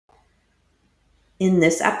In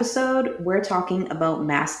this episode, we're talking about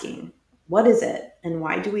masking. What is it, and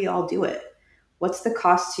why do we all do it? What's the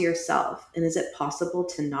cost to yourself, and is it possible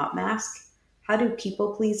to not mask? How do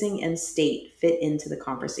people pleasing and state fit into the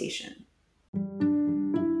conversation?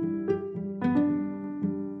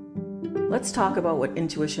 Let's talk about what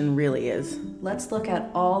intuition really is. Let's look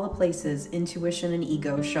at all the places intuition and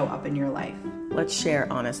ego show up in your life. Let's share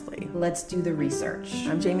honestly. Let's do the research.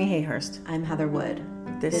 I'm Jamie Hayhurst. I'm Heather Wood.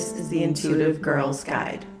 This is the Intuitive Girls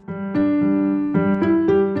Guide.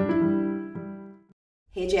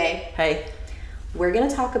 Hey Jay. Hey. We're going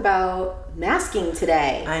to talk about masking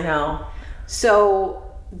today. I know. So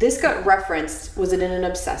this got referenced, was it in an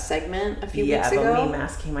Obsessed segment a few weeks ago? Yeah, about me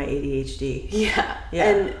masking my ADHD. Yeah.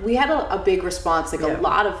 And we had a big response, like a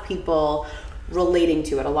lot of people relating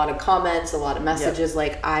to it, a lot of comments, a lot of messages,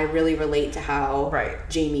 like I really relate to how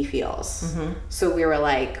Jamie feels. Mm-hmm. So we were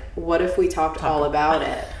like, what if we talked all about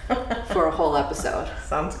it for a whole episode?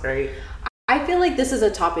 Sounds great. I feel like this is a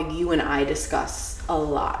topic you and I discuss a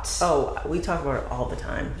lot. Oh, we talk about it all the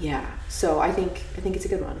time. Yeah. So I think it's a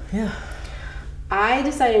good one. Yeah. I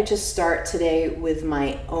decided to start today with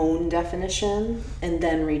my own definition and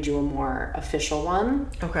then read you a more official one.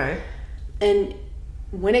 Okay. And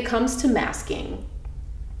when it comes to masking,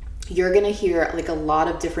 you're going to hear like a lot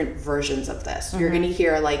of different versions of this. Mm-hmm. You're going to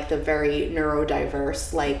hear like the very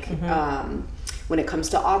neurodiverse, like when it comes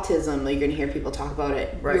to autism, you're going to hear people talk about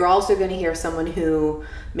it. Right. You're also going to hear someone who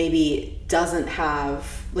maybe doesn't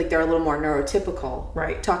have, like they're a little more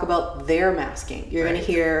neurotypical, talk about their masking. You're going to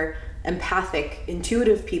hear empathic,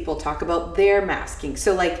 intuitive people talk about their masking.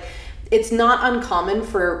 So like it's not uncommon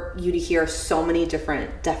for you to hear so many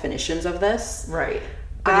different definitions of this. Right.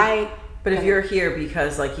 But if you're here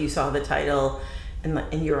because like you saw the title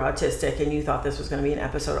and you're autistic and you thought this was going to be an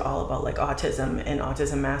episode all about like autism and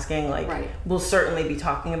autism masking, like we'll certainly be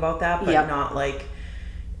talking about that, but not like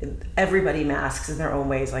everybody masks in their own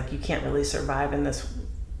ways. Like you can't really survive in this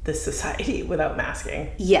society without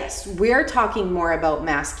masking. Yes, we're talking more about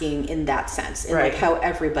masking in that sense, and like how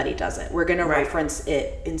everybody does it. We're going to reference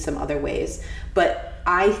it in some other ways, but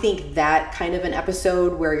I think that kind of an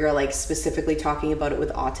episode where you're like specifically talking about it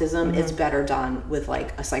with autism is better done with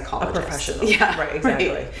like a psychologist. A professional. Yeah, right,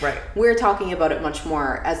 exactly. Right. We're talking about it much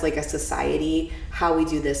more as like a society, how we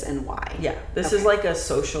do this and why. Yeah, this is like a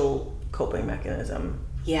social coping mechanism.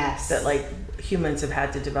 Yes. That like humans have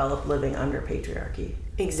had to develop living under patriarchy.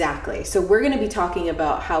 Exactly. So we're going to be talking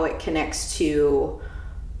about how it connects to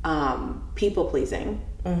people pleasing,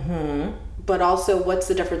 but also what's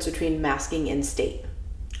the difference between masking and state?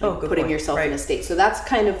 Like putting yourself in a state. So that's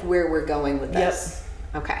kind of where we're going with this.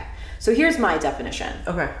 Yep. Okay. So here's my definition.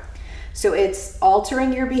 Okay. So it's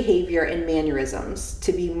altering your behavior and mannerisms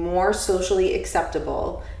to be more socially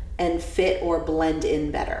acceptable and fit or blend in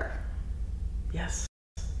better. Yes.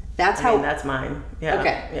 That's that's mine. Yeah.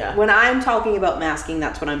 Okay. Yeah. When I'm talking about masking,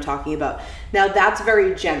 that's what I'm talking about. Now that's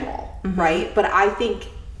very general, right? But I think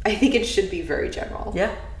it should be very general.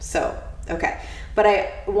 Yeah. So, okay. But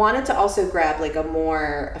I wanted to also grab like a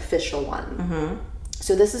more official one.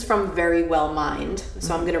 So this is from Very Well Mind.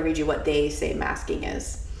 So I'm going to read you what they say masking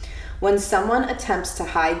is. When someone attempts to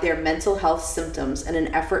hide their mental health symptoms in an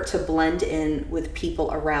effort to blend in with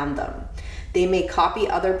people around them. They may copy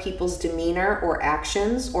other people's demeanor or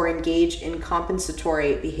actions or engage in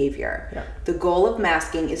compensatory behavior. Yeah. The goal of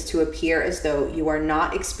masking is to appear as though you are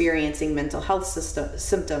not experiencing mental health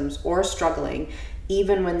symptoms or struggling,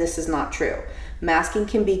 even when this is not true. Masking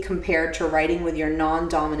can be compared to writing with your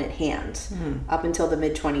non-dominant hand. Up until the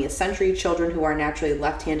mid-20th century, children who are naturally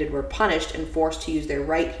left-handed were punished and forced to use their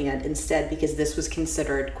right hand instead because this was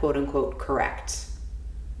considered quote-unquote correct.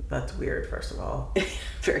 That's weird, first of all.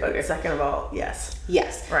 Very weird. Second of all, yes.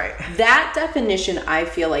 Yes. Right. That definition, I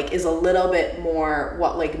feel like, is a little bit more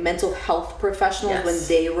what like mental health professionals, when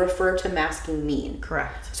they refer to masking, mean.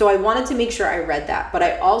 Correct. So I wanted to make sure I read that. But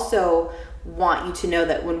I also want you to know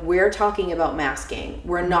that when we're talking about masking,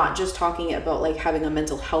 we're not just talking about like having a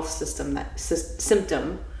mental health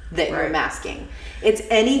symptom that you're masking. It's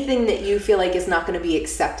anything that you feel like is not going to be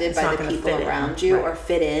accepted by the people around you or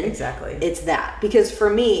fit in. Exactly. It's that. Because for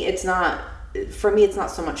me, it's not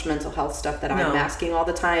so much mental health stuff that I'm masking all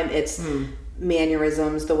the time. It's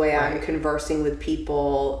mannerisms, the way I'm conversing with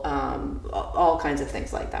people, all kinds of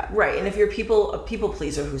things like that. Right. And if you're a people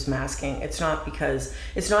pleaser who's masking, it's not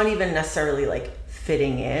even necessarily like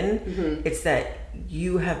fitting in. It's that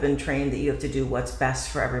you have been trained that you have to do what's best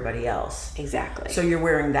for everybody else. Exactly. So you're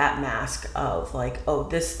wearing that mask of like, oh,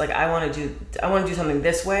 this, like I want to do something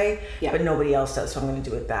this way, but nobody else does, so I'm going to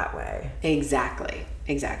do it that way. Exactly.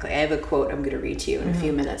 I have a quote I'm going to read to you in a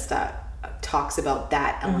few minutes that talks about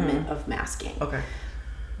that element of masking. Okay.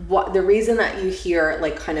 The reason that you hear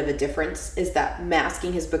like kind of a difference is that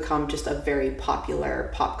masking has become just a very popular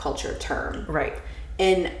pop culture term. Right.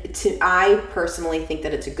 And I personally think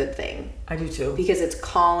that it's a good thing. I do too. Because it's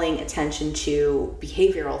calling attention to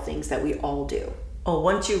behavioral things that we all do. Oh,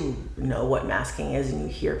 once you know what masking is and you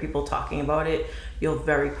hear people talking about it, you'll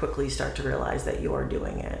very quickly start to realize that you're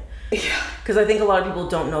doing it. Yeah. Because I think a lot of people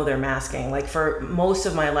don't know they're masking. Like for most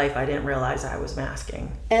of my life, I didn't realize I was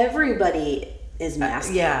masking. Everybody is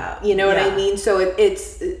masking. Yeah. You know what I mean? So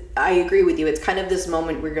it's, I agree with you. It's kind of this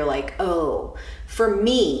moment where you're like, oh, for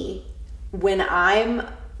me, when I'm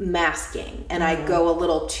masking and I go a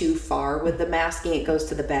little too far with the masking, it goes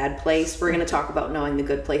to the bad place. We're going to talk about knowing the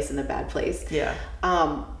good place and the bad place. Yeah.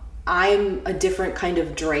 I'm a different kind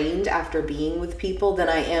of drained after being with people than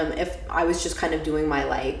I am if I was just kind of doing my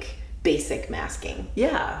like basic masking.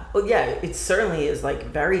 Yeah. Well, yeah, it certainly is like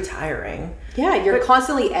very tiring. Yeah, you're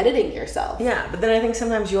constantly editing yourself. Yeah, but then I think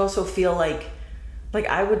sometimes you also feel like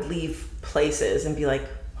I would leave places and be like,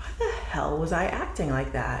 why the hell was I acting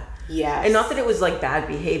like that? Yes. And not that it was like bad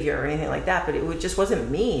behavior or anything like that, but just wasn't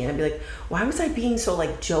me. And I'd be like, why was I being so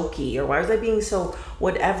like jokey, or why was I being so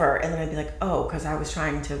whatever? And then I'd be like, oh, because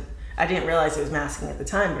I didn't realize it was masking at the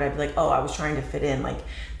time, but I'd be like, oh, I was trying to fit in. Like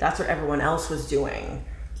that's what everyone else was doing.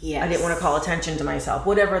 Yes. I didn't want to call attention to myself,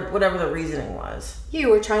 whatever the reasoning was. You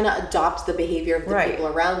were trying to adopt the behavior of the people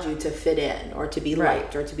around you to fit in, or to be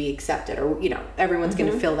liked, or to be accepted, or, you know, everyone's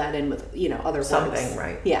going to fill that in with, you know, other something, words.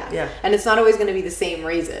 right? Yeah. And it's not always going to be the same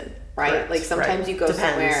reason, right? Correct. Like sometimes you go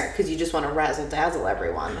somewhere because you just want to razzle dazzle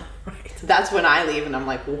everyone. Right. That's when I leave and I'm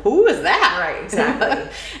like, well, who is that? Right,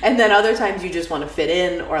 exactly. And then other times you just want to fit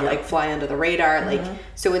in or like fly under the radar. Like,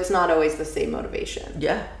 so it's not always the same motivation.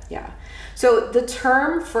 Yeah. Yeah. So the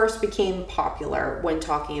term first became popular when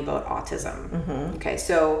talking about autism. Okay,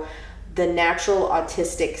 so the Natural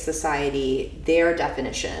Autistic Society, their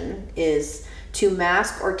definition is to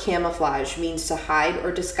mask or camouflage means to hide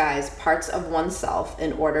or disguise parts of oneself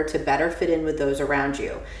in order to better fit in with those around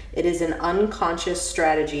you. It is an unconscious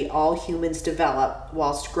strategy all humans develop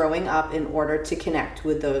whilst growing up in order to connect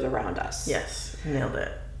with those around us. Yes, nailed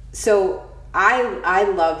it. So I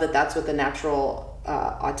love that that's what the Natural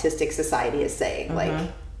Autistic Society is saying.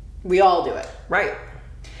 Like, we all do it. Right.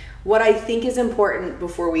 What I think is important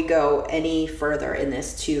before we go any further in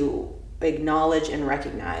this to acknowledge and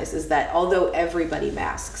recognize is that although everybody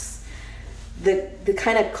masks, the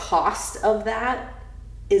kind of cost of that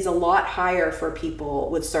is a lot higher for people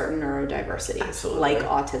with certain neurodiversities. Absolutely. Like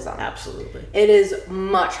autism. Absolutely. It is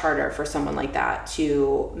much harder for someone like that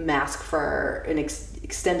to mask for an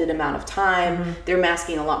extended amount of time. They're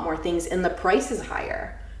masking a lot more things and the price is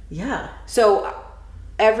higher. Yeah. So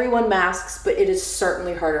everyone masks, but it is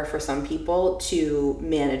certainly harder for some people to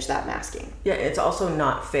manage that masking. Yeah, it's also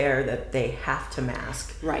not fair that they have to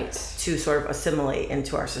mask. Right. To sort of assimilate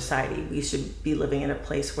into our society. We should be living in a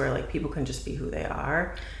place where like people can just be who they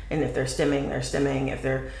are. And if they're stimming, they're stimming. If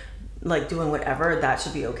they're like doing whatever, that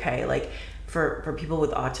should be okay. Like for people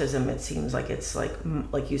with autism, it seems like it's like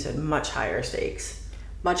you said, much higher stakes.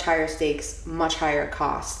 Much higher stakes, much higher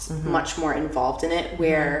costs, much more involved in it,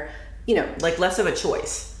 where, you know... Like less of a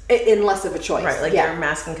choice. In less of a choice. Right, like they're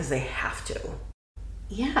masking because they have to.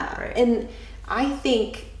 Yeah, right. And I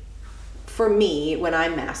think for me, when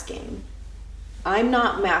I'm masking, I'm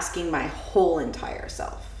not masking my whole entire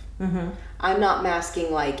self. I'm not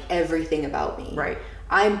masking like everything about me. Right.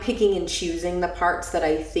 I'm picking and choosing the parts that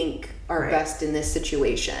I think are best in this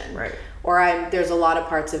situation. Right. Or there's a lot of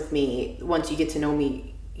parts of me, once you get to know me,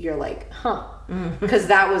 you're like, huh, because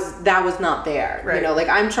that was not there. Right. You know, like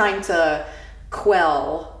I'm trying to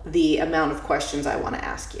quell the amount of questions I want to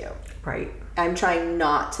ask you. Right. I'm trying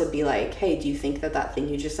not to be like, hey, do you think that thing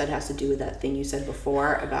you just said has to do with that thing you said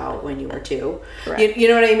before about when you were 2? You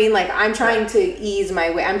know what I mean? Like I'm trying to ease my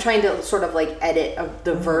way. I'm trying to sort of like edit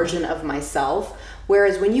the version of myself.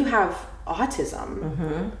 Whereas when you have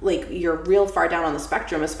autism, like you're real far down on the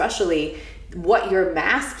spectrum, especially what you're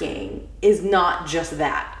masking is not just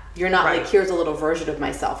that. You're not like, here's a little version of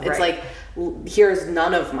myself. It's like, here's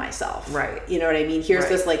none of myself. Right. You know what I mean? Here's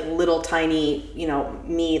this like little tiny, you know,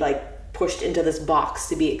 me like pushed into this box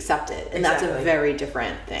to be accepted. And that's a very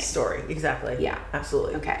different thing. Story. Exactly. Yeah.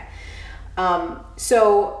 Absolutely. Okay.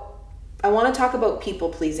 So I want to talk about people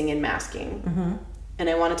pleasing and masking. And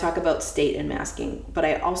I want to talk about state and masking. But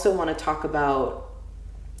I also want to talk about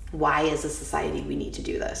why as a society we need to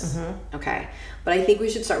do this. Okay. But I think we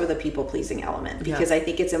should start with a people pleasing element because I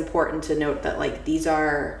think it's important to note that like these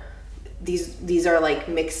are like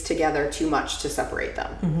mixed together too much to separate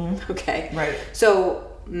them. Okay. Right.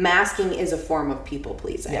 So masking is a form of people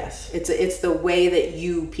pleasing. Yes. It's the way that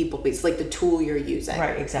you people please. It's like the tool you're using.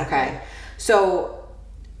 Right, exactly. Okay. So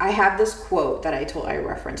I have this quote that I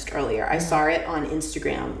referenced earlier. I saw it on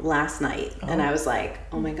Instagram last night, and I was like,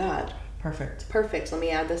 oh my God. Perfect. Let me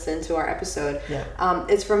add this into our episode. Yeah.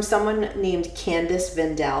 It's from someone named Candice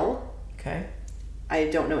Vendel. Okay. I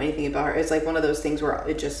don't know anything about her. It's like one of those things where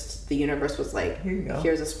the universe was like, here you go.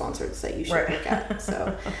 Here's a sponsored site you should look at.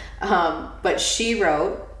 So, but she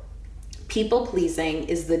wrote, people pleasing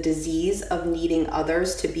is the disease of needing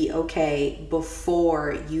others to be okay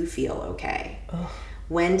before you feel okay. Ugh.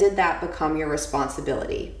 When did that become your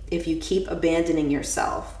responsibility? If you keep abandoning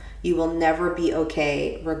yourself, you will never be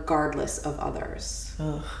okay regardless of others.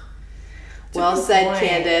 Ugh. Well said,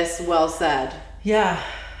 Candice. Well said. Yeah.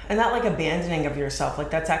 And that like abandoning of yourself, like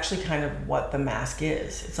that's actually kind of what the mask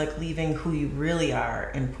is. It's like leaving who you really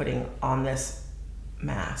are and putting on this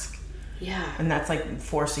mask. Yeah. And that's like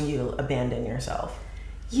forcing you to abandon yourself.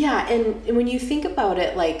 Yeah. And when you think about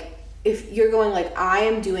it, like if you're going like, I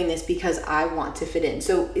am doing this because I want to fit in.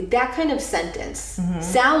 So that kind of sentence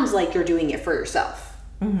sounds like you're doing it for yourself.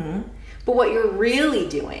 Mm-hmm. But what you're really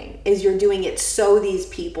doing is you're doing it so these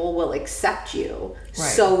people will accept you,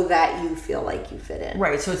 so that you feel like you fit in.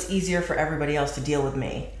 Right. So it's easier for everybody else to deal with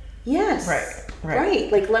me. Yes.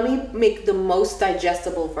 Right. Like, let me make the most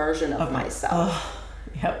digestible version of myself.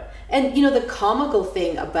 Yep. And, the comical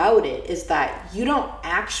thing about it is that you don't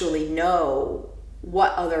actually know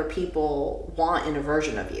what other people want in a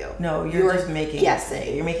version of you. No, you're just making...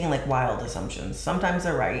 guessing. You're making, like, wild assumptions. Sometimes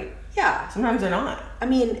they're right. Yeah. Sometimes they're not. I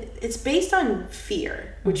mean, it's based on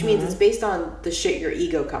fear, which means it's based on the shit your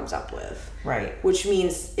ego comes up with. Right. Which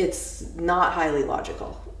means it's not highly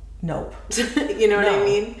logical. Nope. You know what I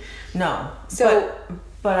mean? No. So...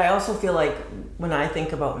 But I also feel like when I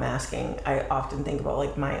think about masking, I often think about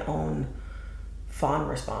like my own fawn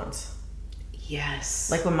response.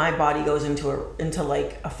 Yes. Like when my body goes into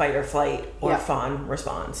like a fight or flight or fawn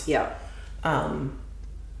response. Yeah.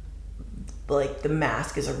 Like the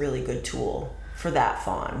mask is a really good tool for that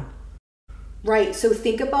fawn. Right. So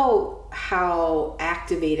think about how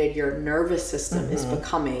activated your nervous system is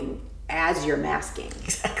becoming as you're masking.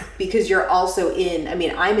 Exactly. Because you're also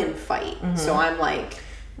I'm in fight. So I'm like...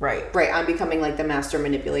 Right, I'm becoming like the master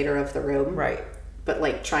manipulator of the room. Right. But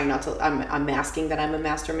like trying not to, I'm masking that I'm a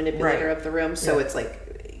master manipulator of the room. So it's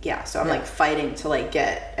like, so I'm like fighting to like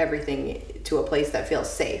get everything to a place that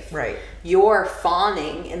feels safe. Right. You're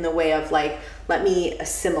fawning in the way of like, let me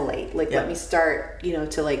assimilate. Like, let me start,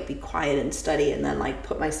 to like be quiet and study and then like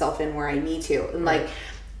put myself in where I need to. And like,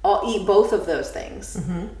 I'll eat both of those things.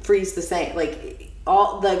 Freeze the same. Like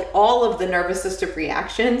all of the nervous system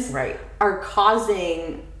reactions are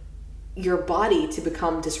causing your body to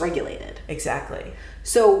become dysregulated. Exactly.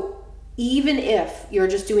 So even if you're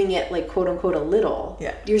just doing it like quote unquote a little,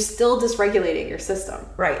 you're still dysregulating your system.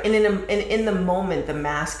 Right. And in the moment, the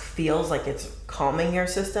mask feels like it's calming your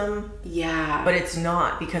system. Yeah. But it's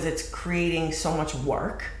not, because it's creating so much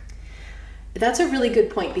work. That's a really good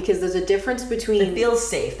point, because there's a difference between... It feels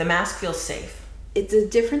safe. The mask feels safe. It's a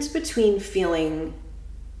difference between feeling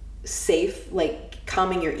safe, like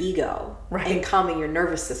calming your ego, and calming your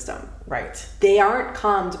nervous system. Right. They aren't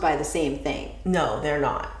calmed by the same thing. No, they're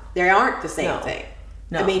not. They aren't the same thing.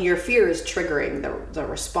 No. I mean, your fear is triggering the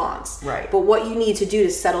response. Right. But what you need to do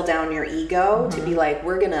to settle down your ego, to be like,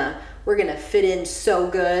 we're gonna fit in so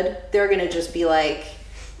good. They're gonna just be like,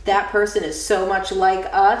 that person is so much like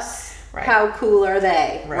us. Right. How cool are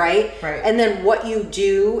they? Right. And then what you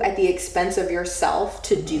do at the expense of yourself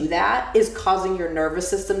to do that is causing your nervous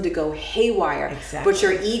system to go haywire. Exactly. But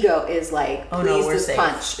your ego is like, please just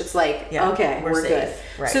punch. It's like, okay, we're good.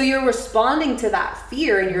 Right. So you're responding to that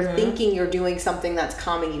fear and you're thinking you're doing something that's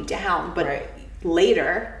calming you down. But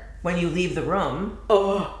later, when you leave the room,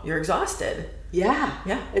 you're exhausted. Yeah.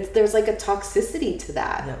 Yeah. There's like a toxicity to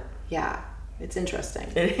that. Yep. Yeah. It's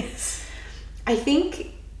interesting. It is. I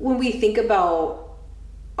think when we think about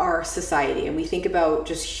our society and we think about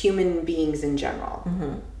just human beings in general,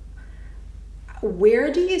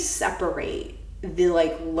 where do you separate the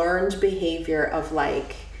like learned behavior of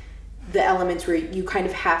like the elements where you kind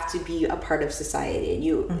of have to be a part of society and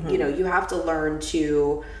you have to learn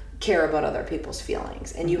to care about other people's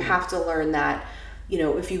feelings, and you have to learn that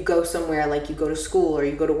if you go somewhere, like you go to school or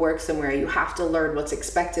you go to work somewhere, you have to learn what's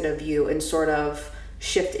expected of you and sort of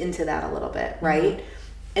shift into that a little bit, right?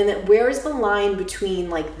 And then where is the line between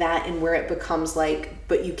like that and where it becomes like,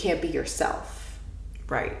 but you can't be yourself?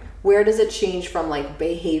 Right. Where does it change from like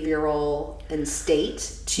behavioral and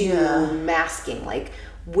state to masking? Like,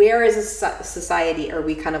 where is a society are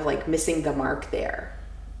we kind of like missing the mark there?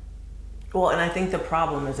 Well, and I think the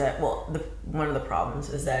problem is that, one of the problems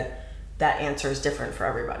is that answer is different for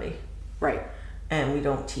everybody. Right. And we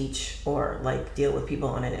don't teach or like deal with people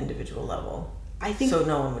on an individual level. I think so.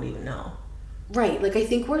 No one would even know. Right. Like, I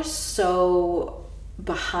think we're so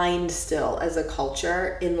behind still as a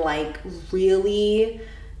culture in like really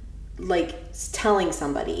like telling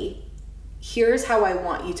somebody, here's how I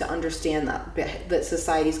want you to understand that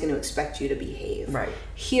society's going to expect you to behave. Right.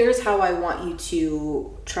 Here's how I want you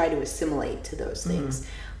to try to assimilate to those things.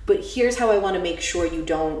 But here's how I want to make sure you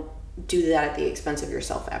don't do that at the expense of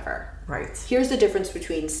yourself ever. Right. Here's the difference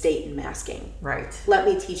between state and masking. Right. Let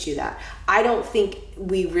me teach you that. I don't think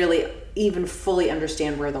we really even fully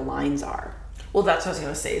understand where the lines are. Well, that's what I was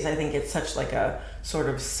going to say, is I think it's such like a sort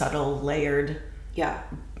of subtle, layered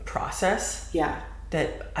process. Yeah.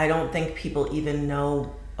 That I don't think people even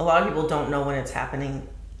know. A lot of people don't know when it's happening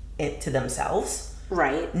to themselves.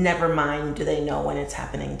 Right. Never mind, do they know when it's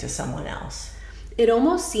happening to someone else? It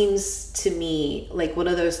almost seems to me like one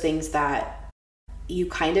of those things that you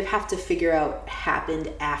kind of have to figure out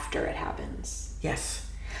happened after it happens. Yes.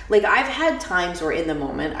 Like, I've had times where in the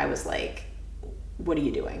moment I was like, what are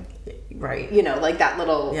you doing? Right. You know, like that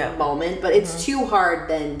little moment. But it's too hard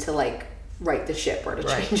then to like right the ship or to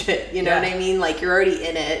change it. You know what I mean? Like, you're already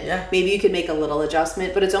in it. Yeah. Maybe you could make a little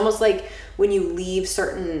adjustment. But it's almost like when you leave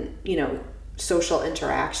certain, you know, social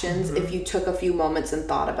interactions, if you took a few moments and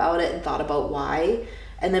thought about it and thought about why,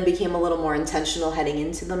 and then became a little more intentional heading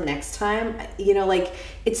into them next time, you know, like,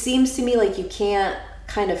 it seems to me like you can't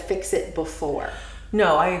kind of fix it before.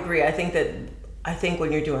 No, I agree. I think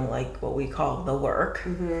when you're doing like what we call the work,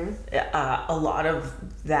 a lot of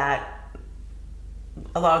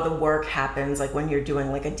the work happens like when you're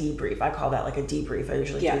doing like a debrief. I call that like a debrief. I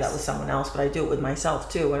usually do that with someone else, but I do it with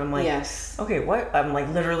myself too. And I'm like, okay, what? I'm like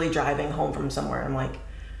literally driving home from somewhere. And I'm like,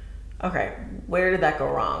 okay, where did that go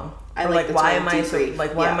wrong? Or like why am I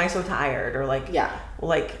so tired? Or like,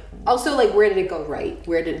 like also like where did it go right?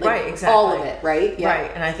 Where did like exactly. all of it, right? Yeah.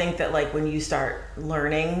 Right. And I think that like when you start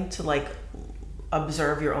learning to like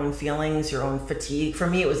observe your own feelings, your own fatigue. For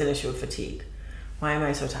me, it was an issue of fatigue. Why am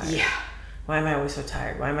I so tired? Yeah. Why am I always so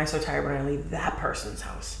tired? Why am I so tired when I leave that person's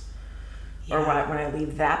house? Or when I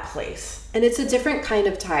leave that place? And it's a different kind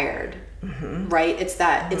of tired, right? It's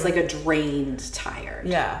that, it's like a drained tired.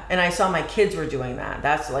 Yeah. And I saw my kids were doing that.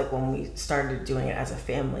 That's like when we started doing it as a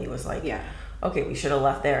family, was like, okay, we should have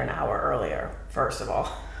left there an hour earlier, first of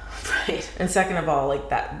all. Right. And second of all, like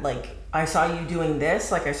that, like, I saw you doing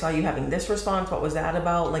this, like I saw you having this response. What was that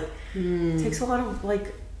about? Like, it takes a lot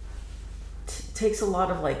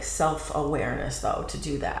of like self-awareness though to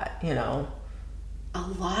do that, you know. A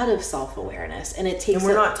lot of self-awareness, and it takes. And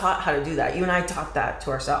we're not taught how to do that. You and I taught that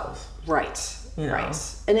to ourselves, right? You know?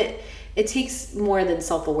 Right. And it takes more than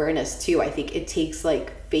self-awareness too. I think it takes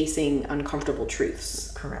like facing uncomfortable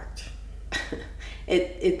truths. Correct.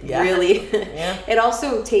 It really. It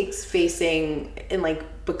also takes facing and like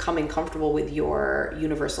becoming comfortable with your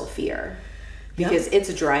universal fear, because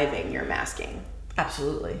it's driving your masking.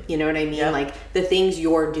 Absolutely. You know what I mean? Yep. Like, the things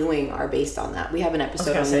you're doing are based on that. We have an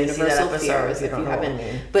episode on universal fears if you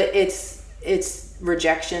haven't. But it's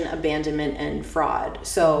rejection, abandonment, and fraud.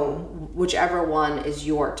 So whichever one is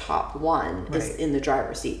your top one is in the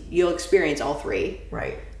driver's seat. You'll experience all three.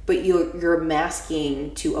 Right. But you're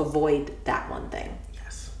masking to avoid that one thing.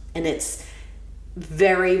 Yes. And it's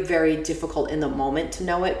very, very difficult in the moment to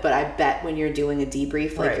know it, but I bet when you're doing a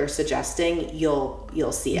debrief like you're suggesting, you'll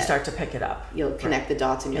see it. You start to pick it up. You'll connect the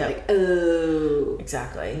dots, and you're like, oh,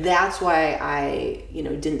 exactly. That's why I,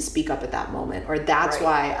 didn't speak up at that moment, or that's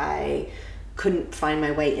why I couldn't find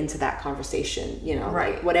my way into that conversation.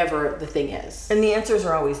 Like whatever the thing is. And the answers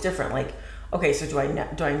are always different. Like, okay, so do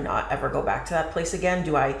I not ever go back to that place again?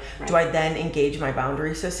 Do I then engage my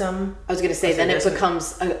boundary system? I was going to say, then it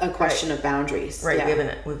becomes a question of boundaries. Right. Yeah.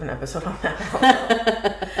 We have an episode on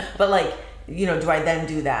that. But like, do I then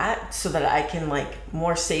do that so that I can like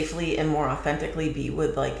more safely and more authentically be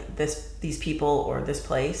with like these people or this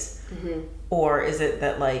place? Or is it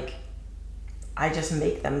that like I just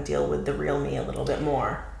make them deal with the real me a little bit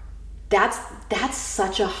more? That's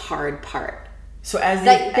such a hard part. So as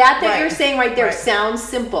that you're saying right there sounds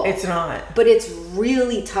simple. It's not. But it's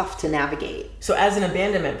really tough to navigate. So as an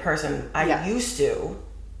abandonment person, I used to,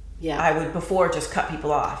 I would before just cut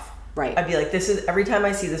people off. Right. I'd be like, every time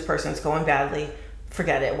I see this person, it's going badly,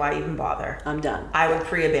 forget it. Why even bother? I'm done. I would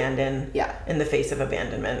pre-abandon in the face of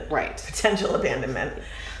abandonment. Right. Potential abandonment.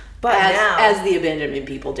 But as the abandonment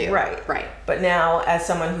people do. Right. But now, as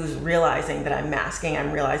someone who's realizing that I'm masking,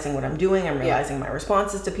 I'm realizing what I'm doing, I'm realizing my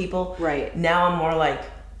responses to people. Right. Now I'm more like,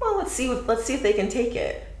 well, let's see if they can take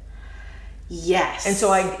it. Yes. And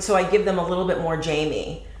so I give them a little bit more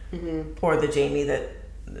Jamie, or the Jamie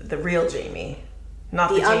the real Jamie, not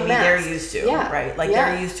the Jamie they're used to, right? Like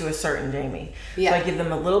they're used to a certain Jamie. Yeah. So I give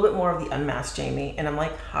them a little bit more of the unmasked Jamie, and I'm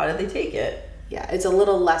like, how did they take it? Yeah, it's a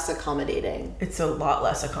little less accommodating. It's a lot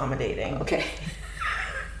less accommodating. Okay.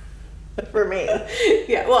 For me.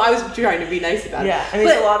 Yeah, well, I was trying to be nice about it. Yeah, I mean,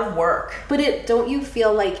 it's a lot of work. But don't you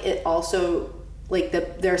feel like it also, like,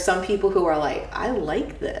 there are some people who are like, I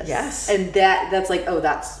like this. Yes. And that's like, oh,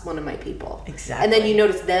 that's one of my people. Exactly. And then you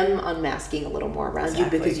notice them unmasking a little more around you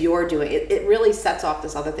because you're doing it. It really sets off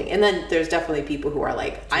this other thing. And then there's definitely people who are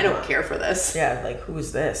like, I don't care for this. Yeah, like, who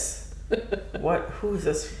is this? Who is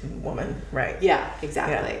this woman? Right. Yeah,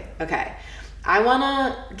 exactly. Yeah. Okay. I want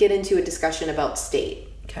to get into a discussion about state.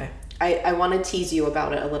 Okay. I want to tease you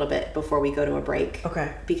about it a little bit before we go to a break.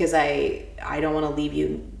 Okay. Because I don't want to leave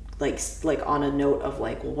you like on a note of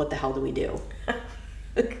like, well, what the hell do we do?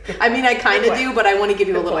 I mean, I kind of do, but I want to give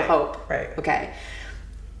you a little hope. Right. Okay.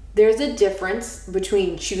 There's a difference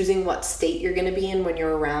between choosing what state you're going to be in when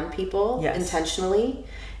you're around people intentionally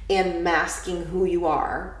and masking who you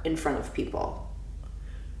are in front of people.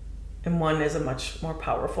 And one is a much more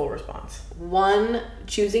powerful response. One,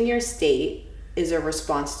 choosing your state is a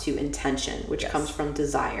response to intention, which comes from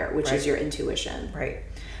desire, which is your intuition. Right.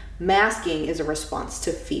 Masking is a response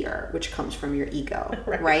to fear, which comes from your ego,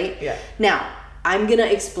 right? Yeah. Now, I'm going to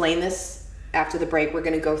explain this after the break. We're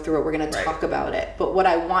going to go through it. We're going to talk about it. But what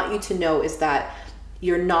I want you to know is that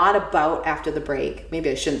you're not about, after the break, maybe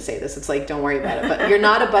I shouldn't say this, it's like, don't worry about it, but you're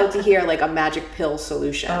not about to hear like a magic pill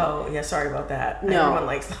solution. Oh, yeah, sorry about that. No. Everyone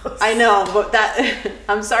likes those. I know, but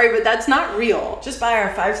I'm sorry, but that's not real. Just buy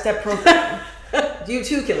our 5-step program. You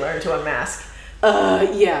too can learn to unmask.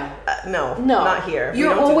 Yeah. No, not here.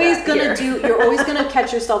 You're always gonna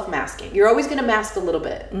catch yourself masking. You're always gonna mask a little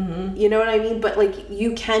bit. Mm-hmm. You know what I mean? But like,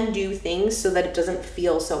 you can do things so that it doesn't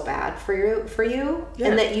feel so bad for you,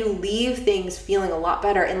 and that you leave things feeling a lot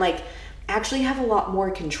better, and like actually have a lot more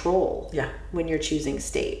control. Yeah. When you're choosing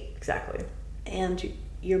state. Exactly. And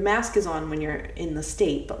your mask is on when you're in the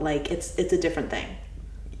state, but like it's a different thing.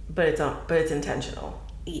 But it's intentional.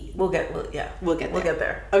 We'll get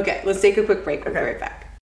there. Okay, let's take a quick break. We'll be right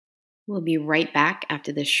back. We'll be right back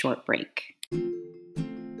after this short break.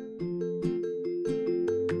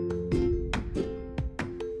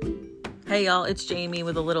 Hey y'all, it's Jamie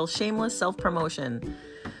with a little shameless self-promotion.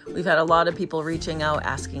 We've had a lot of people reaching out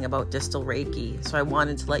asking about distal Reiki, so I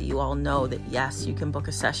wanted to let you all know that yes, you can book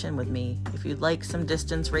a session with me. If you'd like some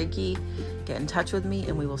distance Reiki, get in touch with me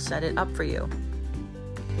and we will set it up for you.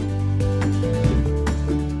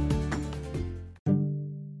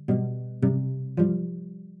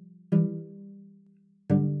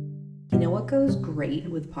 Goes great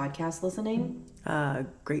with podcast listening.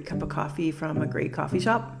 Great cup of coffee from a great coffee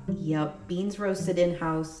shop. Yep, beans roasted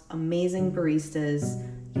in-house, amazing baristas.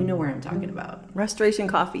 You know where I'm talking about. Restoration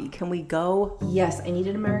Coffee. Can we go? Yes, I need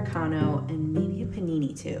an Americano and maybe a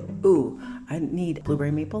panini too. Ooh, I need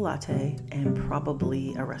blueberry maple latte and probably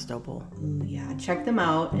a resto bowl. Ooh, yeah. Check them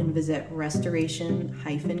out and visit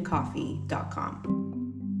restoration-coffee.com.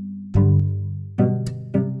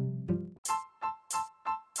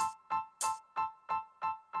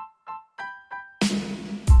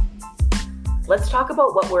 Let's talk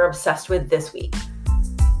about what we're obsessed with this week.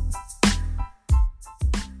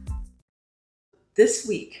 This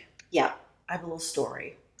week, yeah, I have a little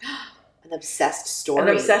story. An obsessed story. An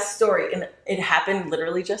obsessed story. And it happened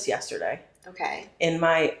literally just yesterday. Okay. In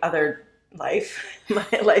my other life, my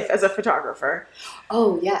life as a photographer.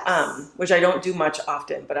 Oh, yes. Which I don't do much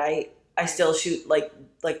often, but I still shoot like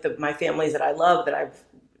my families that I love, that I've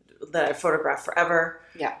photographed forever.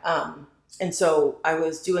 Yeah. And so I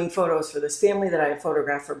was doing photos for this family that I had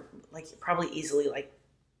photographed for like probably easily like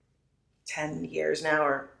 10 years now,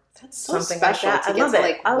 or that's so something special like that. I love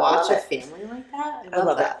it. Watch a family like that. I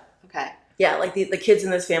love that. Okay. Yeah, like the kids in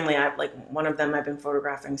this family, one of them I've been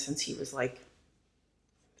photographing since he was like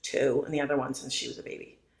 2, and the other one since she was a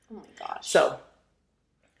baby. Oh my gosh. So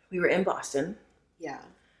we were in Boston. Yeah.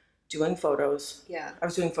 Doing photos. Yeah. I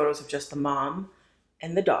was doing photos of just the mom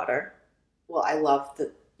and the daughter. Well, I love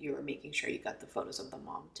that you were making sure you got the photos of the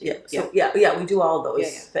mom too. Yeah. So yeah, we do all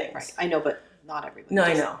those things. Right. I know, but not everybody. No,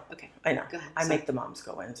 I know. Okay. I know. Go ahead. I make the moms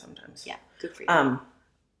go in sometimes. Yeah. Good for you.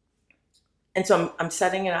 And so I'm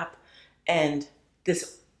setting it up, and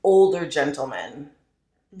this older gentleman,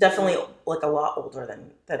 definitely like a lot older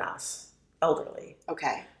than us, elderly.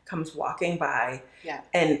 Okay. Comes walking by. Yeah.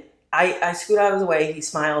 And I scoot out of the way. He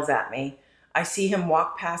smiles at me. I see him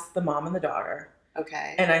walk past the mom and the daughter.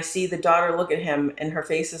 Okay. And I see the daughter look at him, and her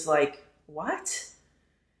face is like, what?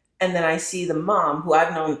 And then I see the mom, who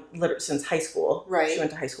I've known since high school. Right. She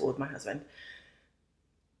went to high school with my husband.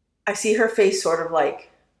 I see her face sort of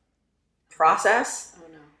like process. Oh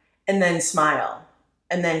no. And then smile.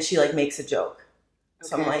 And then she like makes a joke. Okay.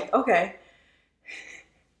 So I'm like, okay.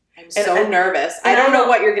 I'm so nervous. I don't know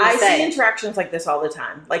what you're going to say. I see interactions like this all the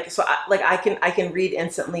time. Like, so I can read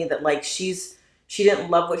instantly that like she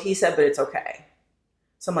didn't love what he said, but it's okay.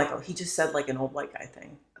 So I'm like, oh, he just said like an old white guy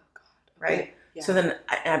thing. Oh God. Right. Okay. Yeah. So then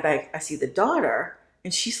I see the daughter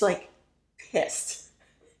and she's like pissed.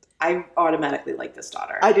 I automatically like this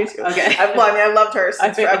daughter. I do too. Okay. I loved her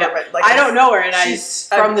since forever. But like, I don't know her, and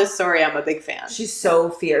from this story, I'm a big fan. She's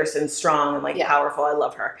so fierce and strong and like powerful. I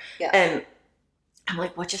love her. Yeah. And I'm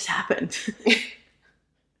like, what just happened?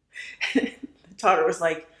 The daughter was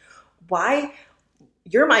like, why?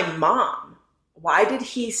 You're my mom. Why did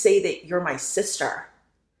he say that you're my sister?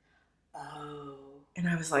 Oh. And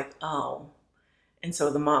I was like, oh. And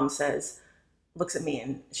so the mom looks at me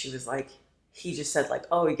and she was like, he just said like,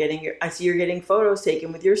 oh, I see you're getting photos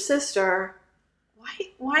taken with your sister.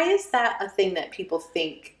 Why is that a thing that people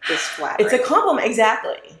think is flattering? It's a compliment,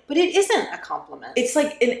 exactly. But it isn't a compliment. It's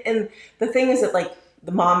like, and the thing is that like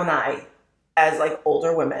the mom and I, as like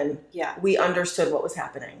older women, we understood what was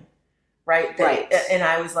happening, right? Right. And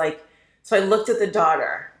I was like, so I looked at the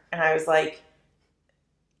daughter and I was like,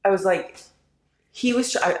 I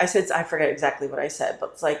said, I forget exactly what I said,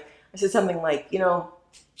 but it's like, I said something like, you know,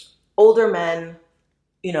 older men,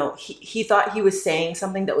 you know, he thought he was saying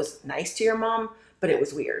something that was nice to your mom, but it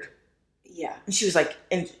was weird. Yeah. And she was like,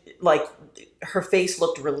 and like her face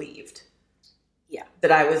looked relieved. Yeah.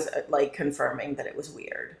 That I was like confirming that it was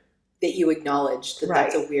weird. That you acknowledged that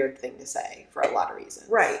that's a weird thing to say for a lot of reasons.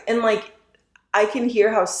 Right. And like, I can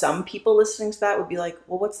hear how some people listening to that would be like,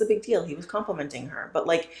 well, what's the big deal? He was complimenting her. But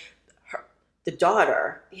like the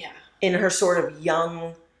daughter in her sort of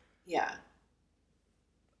young,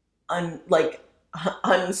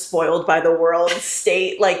 unspoiled by the world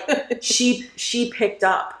state, like she picked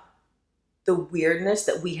up the weirdness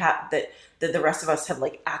that we have, that the rest of us have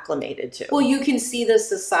like acclimated to. Well, you can see the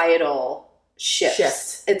societal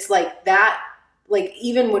shift. It's like that, like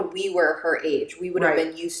even when we were her age, we would have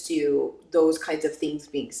been used to those kinds of things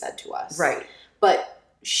being said to us. Right. But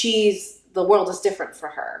the world is different for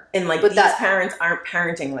her. And like these parents aren't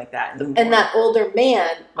parenting like that anymore. And that older man,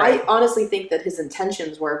 I honestly think that his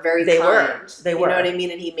intentions were very kind. They were. You know what I mean?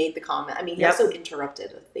 And he made the comment. I mean, he also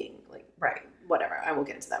interrupted a thing. Like, whatever. I won't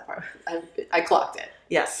get into that part. I clocked it.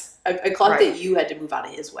 Yes. I clocked that you had to move out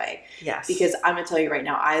of his way. Yes. Because I'm going to tell you right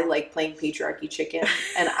now, I like playing patriarchy chicken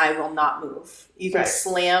and I will not move. You can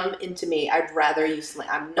slam into me. I'd rather you slam.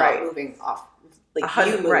 I'm not moving off. Like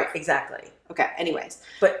you move. Right, exactly. Okay, anyways.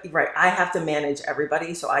 But, I have to manage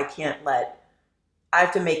everybody, so I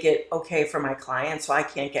have to make it okay for my clients, so I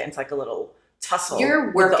can't get into like a little tussle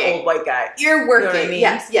with the old white guy. You're working. You know what I mean?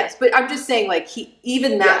 Yes. But I'm just saying, like,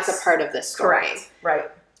 that's a part of this story. Correct.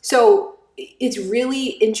 Right. So it's really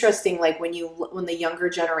interesting, like, when the younger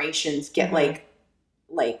generations get like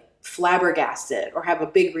flabbergasted or have a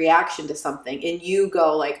big reaction to something, and you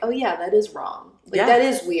go like, oh yeah, that is wrong. Like that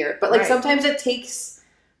is weird. But like sometimes it takes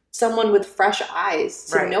someone with fresh eyes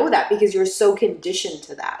to know that, because you're so conditioned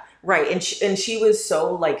to that. Right. And she was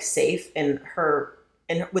so like safe within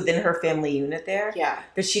her family unit there. Yeah.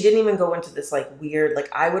 That she didn't even go into this like weird, like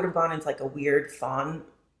I would have gone into like a weird fawn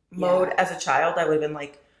mode as a child. I would have been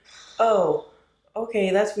like, oh, okay,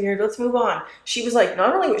 that's weird. Let's move on. She was like,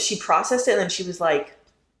 not only was she processed it, and then she was like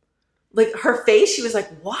her face, she was like,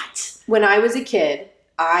 what? When I was a kid,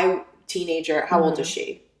 teenager, how old is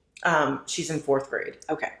she? She's in 4th grade.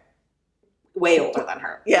 Okay. Way older than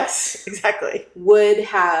her. Yes, exactly. Would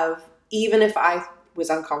have, even if I was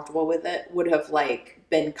uncomfortable with it, would have like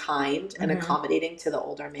been kind and accommodating to the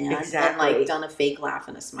older man. Exactly. And like done a fake laugh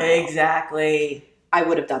and a smile. Exactly. I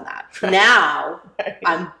would have done that. Now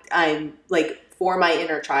I'm like, for my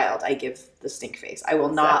inner child, I give the stink face. I will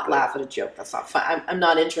not laugh at a joke that's not fun. I'm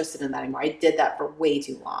not interested in that anymore. I did that for way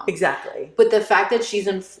too long. Exactly. But the fact that she's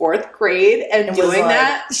in 4th grade and doing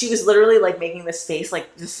that, she was literally like making this face,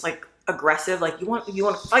 like just like aggressive, like you want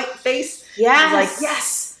to fight face. Yes. Like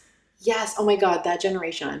yes. Oh my God, that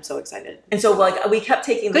generation! I'm so excited. And so like we kept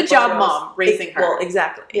taking. Good job, Mom, raising her. Well,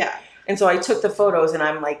 exactly. Yeah. And so I took the photos, and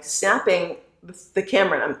I'm like snapping the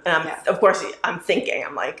camera, and I'm of course I'm thinking,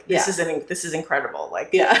 I'm like, this is incredible. Like,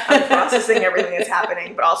 I'm processing everything that's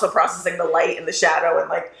happening, but also processing the light and the shadow and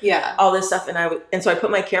like all this stuff. And so I put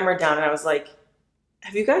my camera down, and I was like,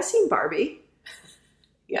 have you guys seen Barbie?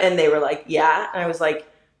 Yeah. And they were like, yeah. And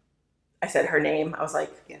I said her name. I was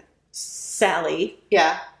like, Sally.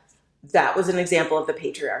 Yeah. that was an example of the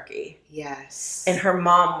patriarchy. Yes. And her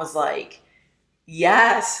mom was like,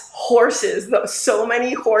 yes, horses, so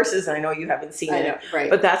many horses. And I know you haven't seen it, right.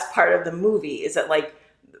 But that's part of the movie, is that like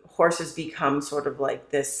horses become sort of like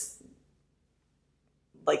this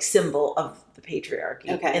like symbol of the patriarchy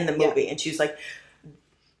in the movie. And she was like,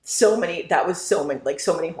 so many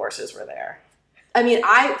horses were there. I mean,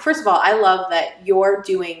 first of all, I love that you're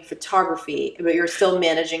doing photography, but you're still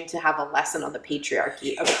managing to have a lesson on the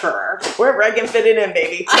patriarchy occur. Wherever I can fit it in,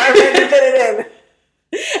 baby. Wherever I can fit it in.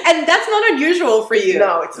 And that's not unusual for you.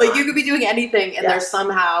 No, it's not. You could be doing anything, and there's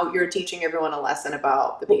somehow you're teaching everyone a lesson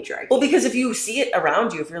about the patriarchy. Well, because if you see it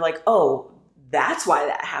around you, if you're like, oh, that's why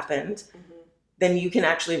that happened, then you can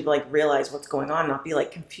actually like realize what's going on, not be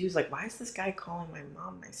like confused, like, why is this guy calling my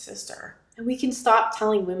mom my sister? And we can stop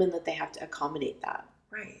telling women that they have to accommodate that.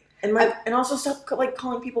 Right. And like, and also stop like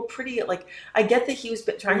calling people pretty. Like, I get that he was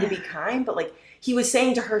trying to be kind, but like he was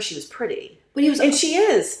saying to her she was pretty. But he was, and she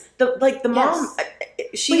is the mom.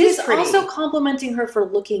 She is pretty. Also complimenting her for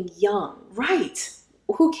looking young. Right.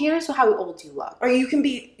 Who cares how old you look? Or you can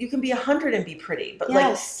be 100 and be pretty, but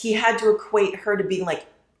like he had to equate her to being like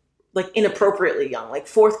inappropriately young, like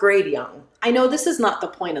 4th grade young. I know this is not the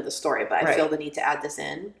point of the story, but I feel the need to add this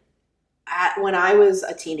in. When I was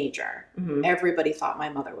a teenager, everybody thought my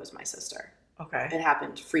mother was my sister. Okay. It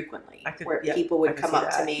happened frequently where people would come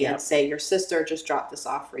up to me and say, your sister just dropped this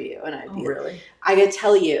off for you. And I'd be really? I could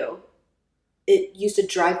tell you, it used to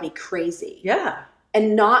drive me crazy. Yeah.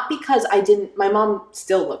 And not because my mom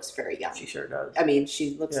still looks very young. She sure does. I mean,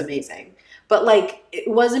 she looks amazing. But like, it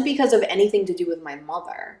wasn't because of anything to do with my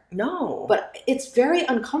mother. No. But it's very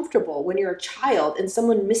uncomfortable when you're a child and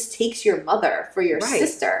someone mistakes your mother for your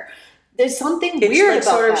sister. There's something weird about that. It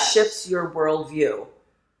sort of shifts your worldview.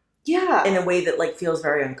 Yeah. In a way that like feels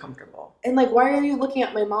very uncomfortable. And like, why are you looking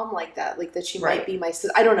at my mom like that? Like that she might be my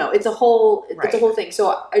sister. I don't know. It's a whole thing.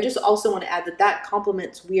 So I just also want to add that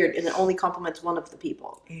compliment's weird, and it only compliments one of the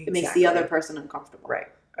people. Exactly. It makes the other person uncomfortable. Right.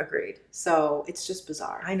 Agreed. So it's just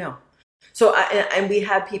bizarre. I know. So and we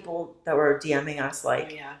had people that were DMing us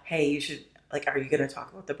like, hey, you should, like, are you going to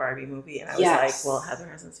talk about the Barbie movie? And I was like, well, Heather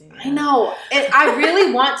hasn't seen it. I know. And I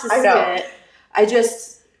really want to see it.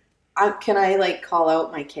 Can I like call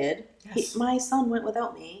out my kid? Yes. My son went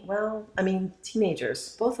without me. Well, I mean,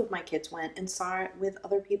 teenagers. Both of my kids went and saw it with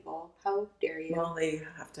other people. How dare you? Well, they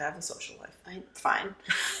have to have a social life. Fine.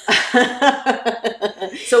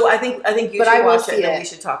 So I think you should watch it and then we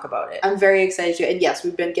should talk about it. I'm very excited to. And yes,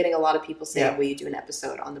 we've been getting a lot of people saying, will you do an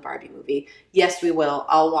episode on the Barbie movie? Yes, we will.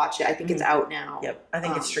 I'll watch it. I think it's out now. Yep. I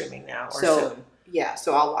think it's streaming now or soon. Yeah,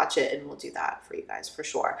 so I'll watch it and we'll do that for you guys for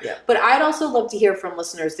sure. Yeah. But I'd also love to hear from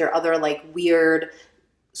listeners their other like weird,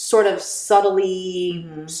 sort of subtly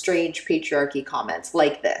strange patriarchy comments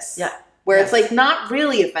like this. Yeah. Where it's like not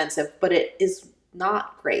really offensive, but it is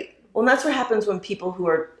not great. Well, and that's what happens when people who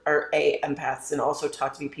are empaths and also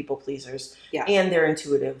taught to be people pleasers and they're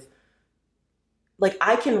intuitive. Like,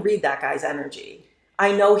 I can read that guy's energy.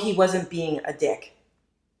 I know he wasn't being a dick.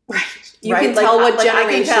 Right. You can tell what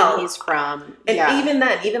generation he's from. And even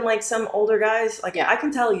then, even like some older guys, like I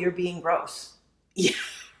can tell you're being gross. Yeah.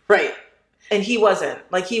 Right. And he wasn't.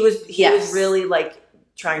 Like he was really like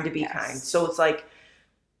trying to be kind. So it's like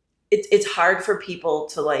it's hard for people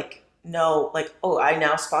to like know like, oh, I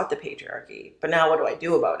now spot the patriarchy, but now what do I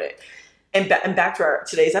do about it? And back to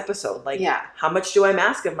today's episode, like how much do I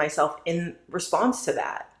mask of myself in response to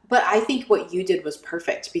that? But I think what you did was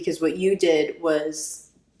perfect, because what you did was,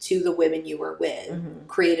 to the women you were with,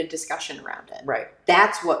 create a discussion around it. Right.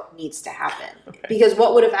 That's what needs to happen. Okay. Because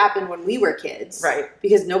what would have happened when we were kids,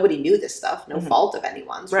 because nobody knew this stuff, no fault of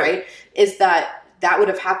anyone's, right? Is that would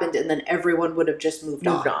have happened and then everyone would have just moved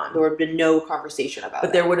on. There would have been no conversation about it.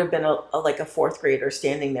 But there would have been a 4th grader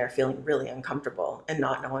standing there feeling really uncomfortable and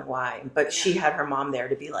not knowing why. But she had her mom there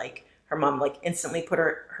to be like, her mom like instantly put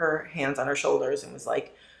her hands on her shoulders and was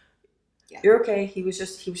like, you're okay. He was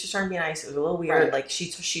just trying to be nice. It was a little weird. Right. Like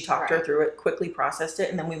she talked her through it, quickly processed it,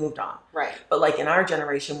 and then we moved on. Right. But like in our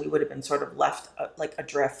generation, we would have been sort of left like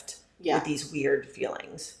adrift with these weird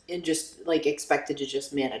feelings and just like expected to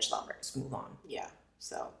just manage them. Just move on. Yeah.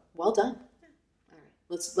 So well done. Yeah. All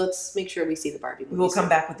right. Let's make sure we see the Barbie movie. We'll come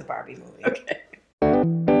back with the Barbie movie. Okay.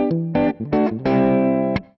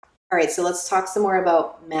 All right. So let's talk some more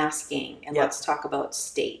about masking, and let's talk about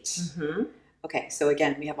state. Mm-hmm. Okay, so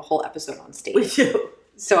again, we have a whole episode on state. We do.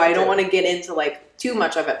 So I don't want to get into like too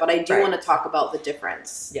much of it, but I do want to talk about the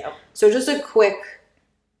difference. Yeah. So just a quick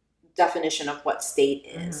definition of what state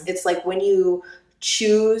is. It's like when you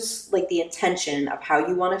choose like the intention of how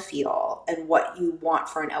you want to feel and what you want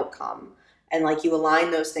for an outcome, and like you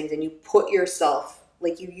align those things and you put yourself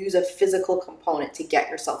Like you use a physical component to get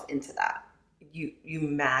yourself into that. You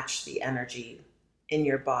match the energy in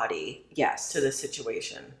your body to the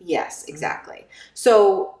situation. Yes, exactly.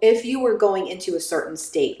 So if you were going into a certain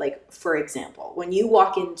state, like for example, when you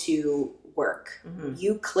walk into work,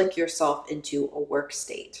 you click yourself into a work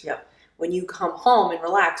state. Yep. When you come home and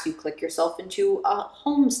relax, you click yourself into a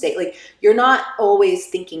home state. Like you're not always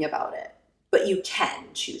thinking about it, but you can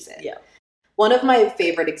choose it. Yeah. One of my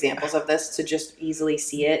favorite examples of this to just easily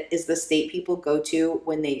see it is the state people go to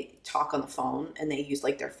when they talk on the phone and they use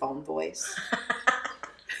like their phone voice.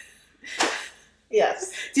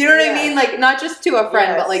 Yes. Do you know what I mean? Like not just to a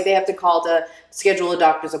friend, but like they have to call to schedule a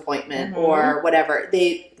doctor's appointment or whatever.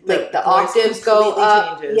 They like the octaves go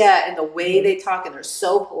up. Changes. Yeah, and the way they talk, and they're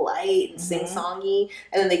so polite and sing-songy,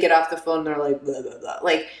 and then they get off the phone and they're like blah blah blah.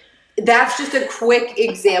 Like that's just a quick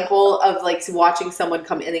example of like watching someone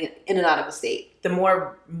come in and out of a state. The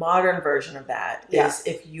more modern version of that is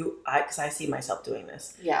if you, because I see myself doing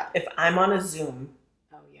this. Yeah. If I'm on a Zoom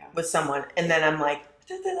with someone and then I'm like,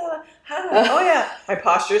 oh yeah, my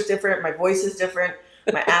posture is different, my voice is different,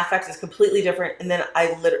 my affect is completely different, and then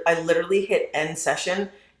I literally hit end session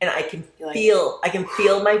and I can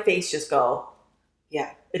feel my face just go.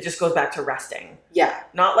 Yeah. It just goes back to resting. Yeah.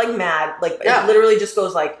 Not like mad, like it literally just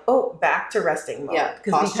goes like, oh, back to resting mode. Yeah.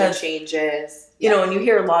 Posture changes. You know, and you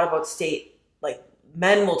hear a lot about state, like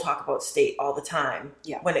men will talk about state all the time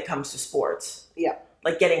when it comes to sports. Yeah.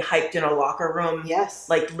 Like getting hyped in a locker room. Yes.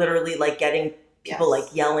 Like literally like getting people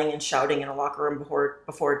like yelling and shouting in a locker room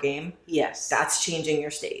before a game. Yes. That's changing your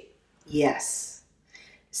state. Yes.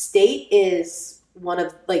 State is one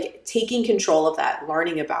of like taking control of that,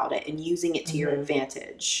 learning about it and using it to your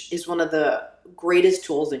advantage is one of the greatest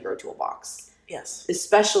tools in your toolbox. Yes.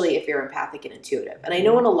 Especially if you're empathic and intuitive. And I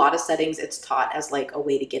know in a lot of settings it's taught as like a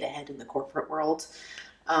way to get ahead in the corporate world.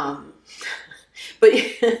 But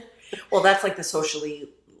well, that's like the socially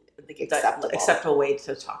acceptable way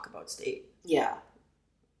to talk about state. Yeah.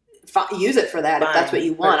 Use it for that if that's what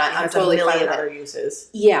you want. I'm totally fine with other uses.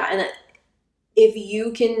 Yeah, and if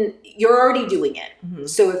you can, you're already doing it.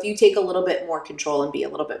 So if you take a little bit more control and be a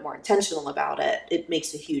little bit more intentional about it, it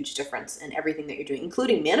makes a huge difference in everything that you're doing,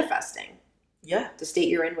 including manifesting. Yeah. The state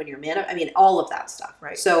you're in when you're all of that stuff.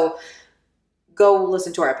 Right. So go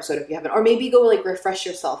listen to our episode if you haven't, or maybe go like refresh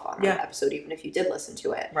yourself on that episode, even if you did listen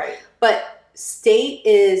to it. Right. But state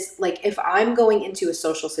is like, if I'm going into a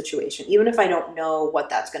social situation, even if I don't know what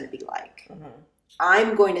that's going to be like,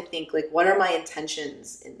 I'm going to think like, what are my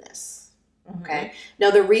intentions in this? Okay.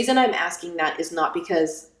 Now, the reason I'm asking that is not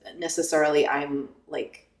because necessarily I'm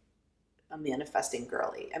like a manifesting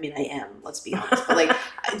girly. I mean, I am, let's be honest, but like,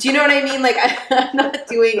 do you know what I mean? Like I'm not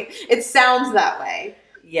doing, it sounds that way.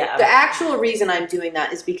 Yeah. The actual reason I'm doing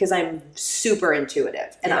that is because I'm super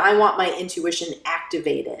intuitive and I want my intuition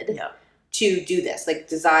activated to do this, like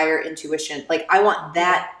desire, intuition. Like I want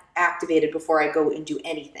that activated before I go and do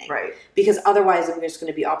anything. Right. Because otherwise I'm just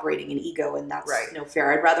going to be operating an ego and that's no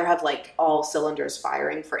fair. I'd rather have like all cylinders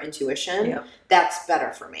firing for intuition. Yeah. That's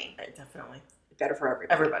better for me. Right, definitely. Better for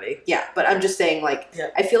everybody. Yeah. But I'm just saying like,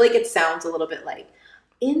 I feel like it sounds a little bit like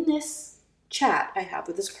in this chat I have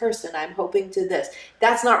with this person, I'm hoping to this.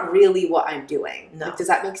 That's not really what I'm doing. No. Like, does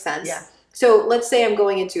that make sense? Yeah. So let's say I'm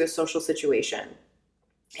going into a social situation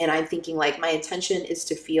and I'm thinking like my intention is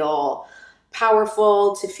to feel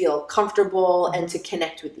powerful, to feel comfortable, and to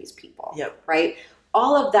connect with these people. Yep. Right?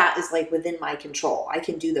 All of that is like within my control. I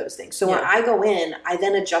can do those things. So when I go in, I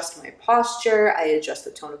then adjust my posture, I adjust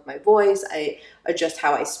the tone of my voice, I adjust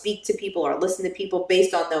how I speak to people or listen to people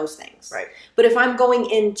based on those things. Right. But if I'm going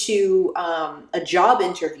into a job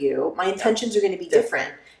interview, my intentions are going to be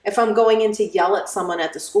different. If I'm going in to yell at someone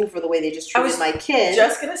at the school for the way they just treated my kid.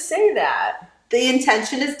 Just going to say that. The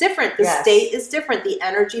intention is different. The state is different. The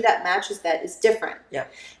energy that matches that is different. Yeah.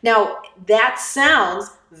 Now, that sounds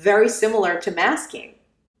very similar to masking.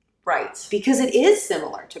 Right. Because it is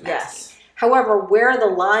similar to masking. Yes. However, where the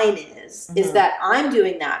line is that I'm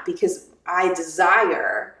doing that because I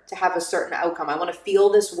desire to have a certain outcome. I want to feel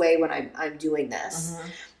this way when I'm doing this.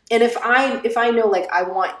 And if I know like I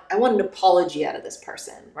want an apology out of this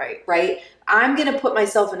person. Right? I'm going to put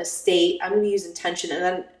myself in a state, I'm going to use intention, and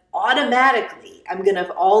then automatically I'm going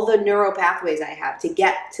to, all the neural pathways I have to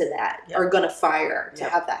get to that are going to fire to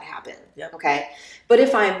have that happen. Okay. But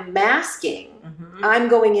if I'm masking, I'm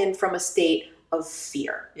going in from a state of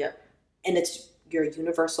fear. And it's your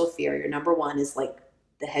universal fear. Your number one is like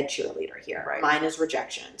the head cheerleader here. Mine is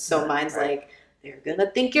rejection. So mine's like, they're going to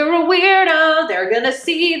think you're a weirdo. They're going to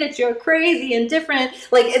see that you're crazy and different.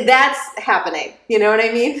 Like that's happening. You know what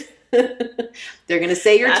I mean? They're going to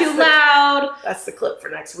say you're too loud. That's the clip for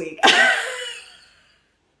next week.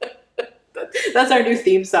 That's our new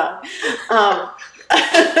theme song.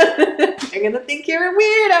 I'm gonna think you're a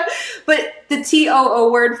weirdo, but the TOO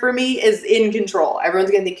word for me is in control.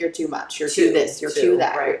 Everyone's gonna think you're too much. You're too this. You're too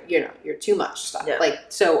that. Right. You're too much stuff. Yeah. Like,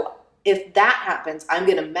 so if that happens, I'm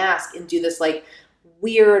gonna mask and do this like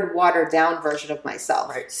weird watered down version of myself.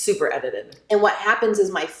 Right. Super edited. And what happens is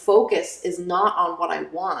my focus is not on what I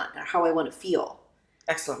want or how I want to feel.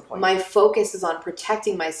 Excellent point. My focus is on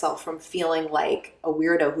protecting myself from feeling like a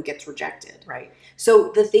weirdo who gets rejected. Right.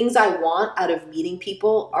 So the things I want out of meeting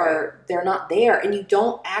people are, they're not there, and you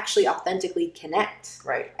don't actually authentically connect.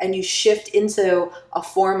 Right. And you shift into a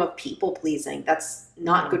form of people pleasing that's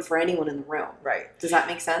not good for anyone in the room. Right. Does that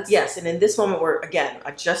make sense? Yes. And in this moment where, again,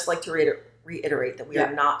 I'd just like to reiterate that we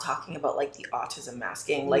are not talking about like the autism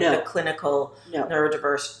masking, like the clinical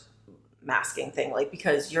neurodiverse masking thing, like,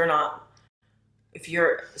 because you're not, if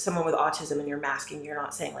you're someone with autism and you're masking, you're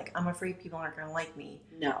not saying like, I'm afraid people aren't going to like me.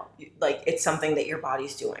 No. Like, it's something that your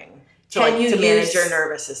body's doing to to manage your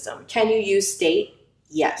nervous system. Can you use state?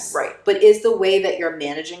 Yes. Right. But is the way that you're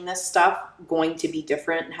managing this stuff going to be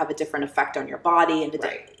different and have a different effect on your body? And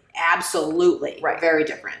absolutely. Right. Very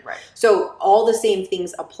different. Right. So all the same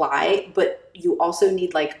things apply, but you also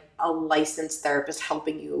need like a licensed therapist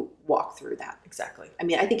helping you walk through that. Exactly. I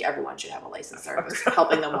mean, I think everyone should have a licensed therapist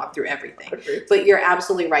helping them walk through everything. But you're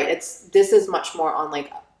absolutely right. This is much more on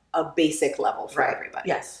like a basic level for everybody.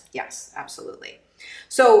 Yes. Yes, absolutely.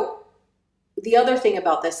 So the other thing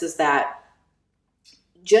about this is that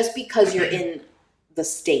just because you're in the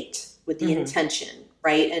state with the intention,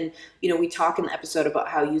 right? And, we talk in the episode about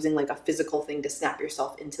how using like a physical thing to snap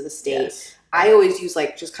yourself into the state. Yes. I always use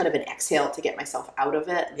like just kind of an exhale to get myself out of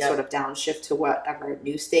it and Yep. sort of downshift to whatever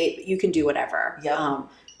new state. But you can do whatever. Yep.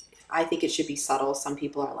 I think it should be subtle. Some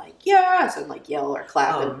people are like, yes, and like yell or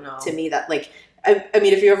clap. Oh, and no. to me, that like, I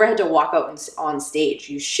mean, if you ever had to walk out on stage,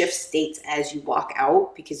 you shift states as you walk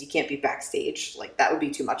out because you can't be backstage. Like that would be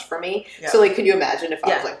too much for me. Yeah. So like, could you imagine if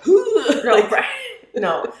I was like, no, like, right.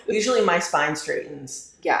 No, usually my spine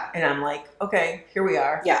straightens. Yeah. And I'm like, okay, here we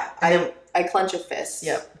are. Yeah. And I clench a fist.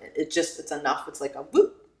 Yep. It's enough. It's like a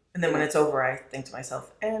whoop. And then when it's over, I think to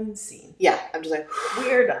myself, and scene. Yeah. I'm just like,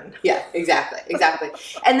 we're done. yeah, exactly.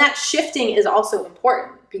 And that shifting is also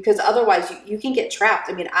important because otherwise you can get trapped.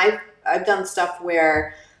 I mean, I've done stuff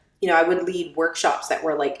where, I would lead workshops that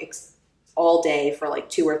were like all day for like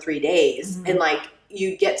 2 or 3 days. Mm-hmm. And like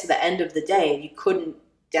you'd get to the end of the day and you couldn't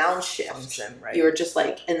downshift. Function, right. You were just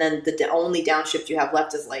like, and then the only downshift you have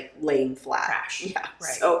left is like laying flat. Crash. Yeah.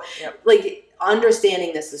 Right. So Yep. like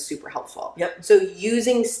understanding this is super helpful. Yep. So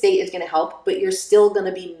using state is going to help, but you're still going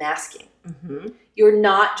to be masking. Mm-hmm. You're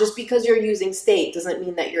not, just because you're using state doesn't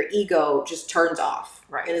mean that your ego just turns off.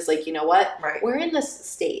 Right. And it's like, you know what? Right. We're in this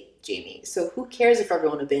state, Jamie. So who cares if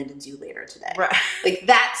everyone abandons you later today? Right. Like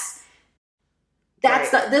that's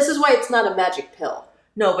Right. not, this is why it's not a magic pill.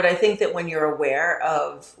 No, but I think that when you're aware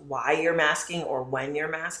of why you're masking or when you're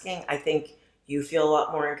masking, I think you feel a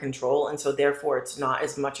lot more in control. And so therefore it's not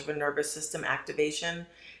as much of a nervous system activation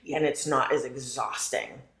and it's not as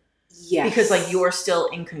exhausting. Yes. Because like you're still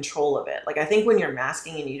in control of it. Like I think when you're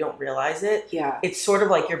masking and you don't realize it, it's sort of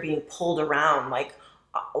like you're being pulled around like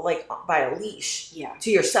by a leash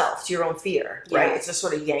to yourself, to your own fear, right? It's just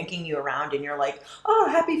sort of yanking you around and you're like, oh,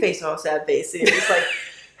 happy face, oh, sad face. And it's like,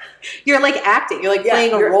 you're like acting, you're like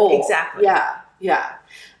playing a role. Exactly. Yeah. Yeah.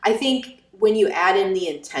 I think when you add in the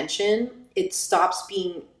intention, it stops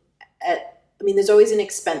being there's always an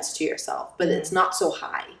expense to yourself, but it's not so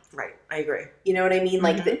high. Right. I agree. You know what I mean?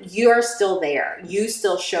 Like you're still there. You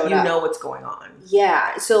still showed up. You know what's going on.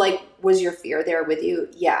 Yeah. So like, was your fear there with you?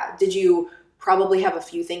 Yeah. Did you probably have a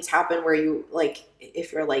few things happen where you like,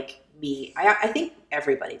 if you're like me, I think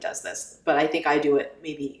everybody does this, but I think I do it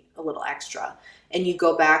maybe a little extra. And you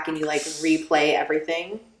go back and you like replay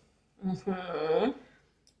everything. Mm-hmm.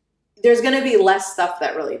 There's going to be less stuff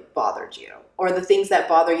that really bothered you, or the things that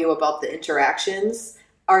bother you about the interactions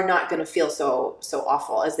are not going to feel so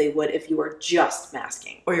awful as they would if you were just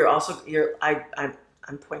masking. Or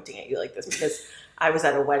I'm pointing at you like this because I was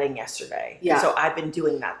at a wedding yesterday. Yeah. So I've been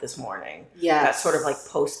doing that this morning. Yes. That sort of like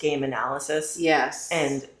post-game analysis. Yes.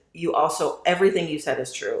 And you also, everything you said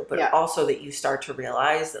is true, but also that you start to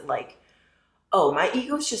realize that like, oh, my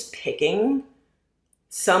ego's just picking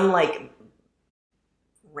some like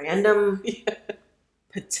random,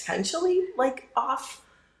 potentially like off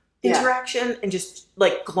interaction and just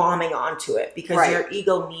like glomming onto it because your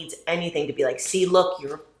ego needs anything to be like, see, look,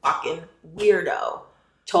 you're a fucking weirdo.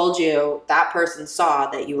 Told you that person saw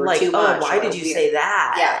that you were like, too much. Oh, why did you say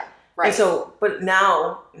that? Yeah. Right. And so, but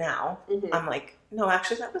now I'm like, no,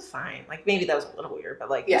 actually that was fine. Like maybe that was a little weird, but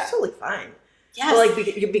like, it's totally fine. Yes. But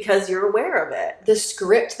like because you're aware of it. The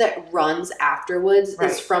script that runs afterwards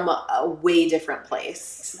is from a way different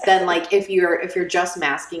place than like if you're just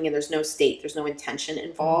masking and there's no state, there's no intention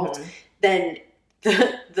involved, then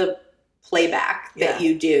the playback that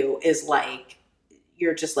you do is like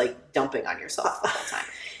you're just like dumping on yourself the whole time.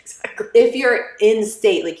 Exactly. If you're in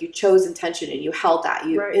state, like you chose intention and you held that,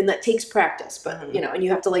 and that takes practice, but you know, and you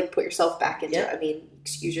have to like put yourself back into it. I mean,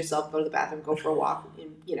 excuse yourself, go to the bathroom, go for a walk,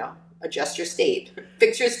 and you know, adjust your state,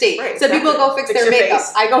 fix your state. Right, Some people go fix their makeup.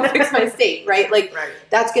 Face. I go fix my state, right? Like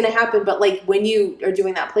that's going to happen. But like when you are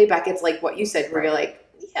doing that playback, it's like what you said, where you're like,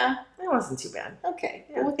 yeah, it wasn't too bad. Okay.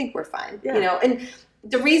 Yeah. Well, I think we're fine. Yeah. You know, and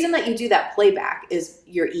the reason that you do that playback is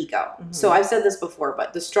your ego. So I've said this before,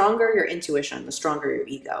 but the stronger your intuition, the stronger your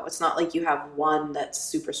ego. It's not like you have one that's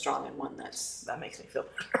super strong and one that makes me feel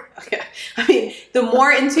better. Okay. I mean, the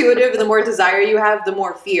more intuitive and the more desire you have, the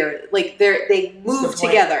more fear. Like they move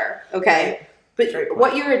together. Okay. Right. But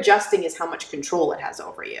what you're adjusting is how much control it has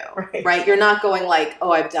over you. Right? You're not going like, oh,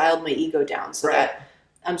 I've dialed my ego down so that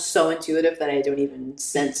I'm so intuitive that I don't even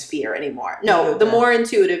sense fear anymore. No, the more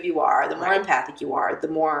intuitive you are, the more empathic you are, the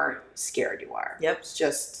more scared you are. Yep. It's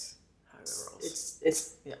just,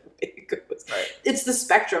 it's the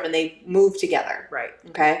spectrum and they move together. Right.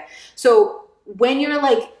 Okay. So when you're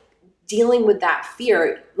like dealing with that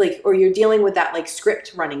fear, like, or you're dealing with that like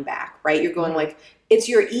script running back, right? You're going like, it's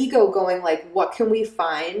your ego going like, what can we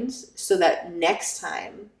find so that next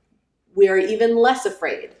time we are even less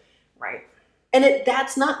afraid? Right. And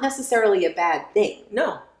that's not necessarily a bad thing.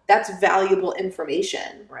 No. That's valuable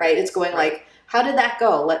information, right? It's going like, how did that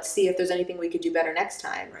go? Let's see if there's anything we could do better next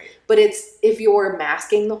time. Right. But it's, if you're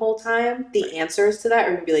masking the whole time, the answers to that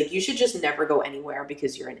are going to be like, you should just never go anywhere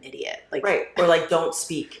because you're an idiot. Like, or like, don't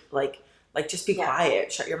speak. Like just be quiet.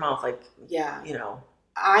 Shut your mouth. Like, you know.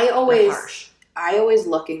 I always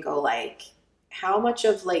look and go like, how much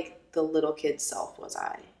of like the little kid self was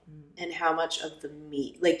I? And how much of the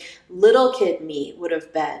me, like little kid me would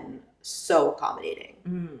have been so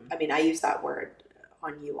accommodating. I mean, I use that word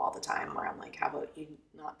on you all the time where I'm like, how about you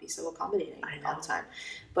not be so accommodating all the time?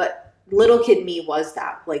 But little kid me was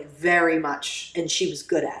that like very much, and she was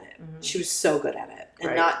good at it. She was so good at it.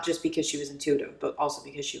 And not just because she was intuitive, but also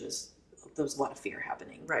because there was a lot of fear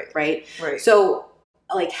happening. Right. So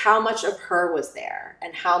like how much of her was there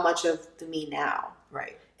and how much of the me now?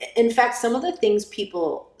 Right. In fact, some of the things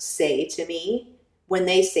people say to me, when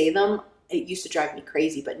they say them, it used to drive me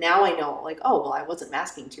crazy. But now I know, like, oh, well, I wasn't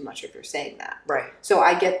masking too much if you're saying that. Right. So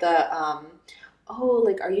I get the,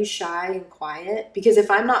 like, are you shy and quiet? Because if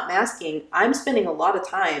I'm not masking, I'm spending a lot of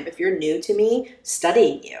time, if you're new to me,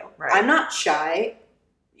 studying you. Right. I'm not shy.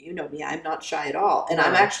 You know me, I'm not shy at all. And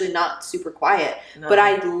I'm actually not super quiet. But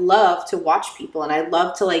I love to watch people and I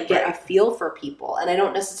love to like get a feel for people. And I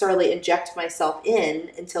don't necessarily inject myself in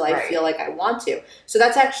until I feel like I want to. So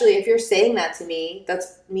that's actually, if you're saying that to me, that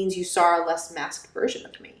means you saw a less masked version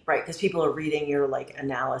of me. Right, because people are reading your like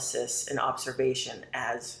analysis and observation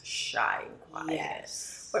as shy and quiet.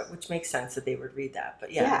 Yes. Which makes sense that they would read that. But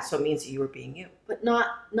so it means that you were being you. But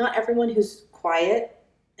not everyone who's quiet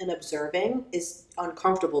and observing is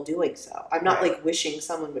uncomfortable doing so. I'm not like wishing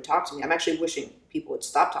someone would talk to me. I'm actually wishing people would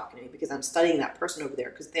stop talking to me because I'm studying that person over there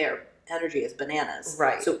because their energy is bananas.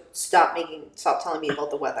 Right. So stop telling me about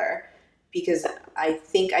the weather because I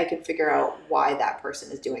think I can figure out why that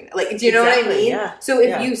person is doing that. Like, do you know what I mean? Yeah. So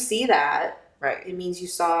if you see that, it means you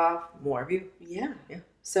saw more of you. Yeah.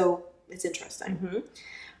 So it's interesting.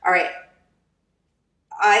 All right.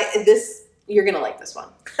 You're going to like this one.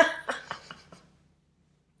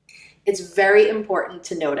 It's very important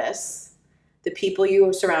to notice the people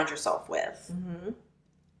you surround yourself with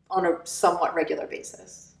on a somewhat regular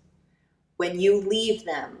basis. When you leave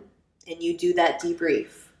them and you do that debrief,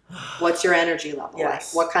 what's your energy level like?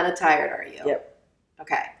 What kind of tired are you? Yep.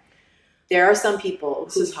 Okay. There are some people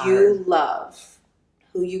who you love,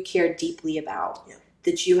 who you care deeply about,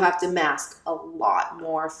 that you have to mask a lot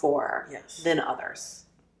more for than others.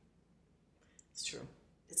 It's true.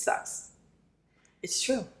 It sucks. It's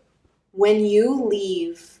true. When you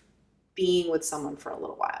leave being with someone for a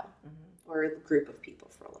little while or a group of people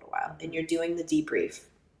for a little while and you're doing the debrief,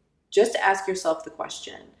 just ask yourself the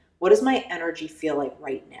question, what does my energy feel like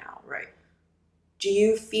right now? Right. Do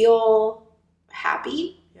you feel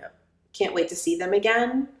happy? Yep. Can't wait to see them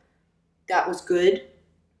again? That was good.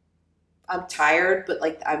 I'm tired, but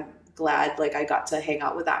like I'm glad like I got to hang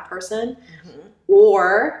out with that person.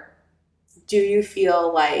 Or do you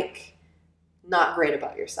feel like not great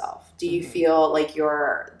about yourself? Do you feel like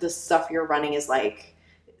the stuff you're running is like,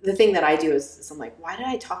 the thing that I do is I'm like, why did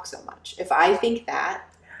I talk so much? If I think that,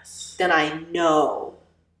 then I know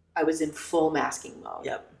I was in full masking mode.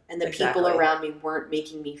 Yep. And the people around me weren't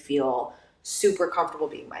making me feel super comfortable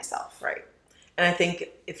being myself. Right. And I think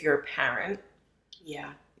if you're a parent,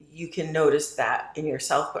 yeah, you can notice that in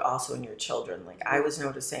yourself, but also in your children. Like I was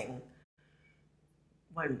noticing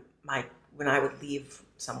when I would leave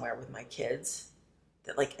somewhere with my kids,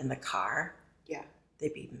 that like in the car, yeah,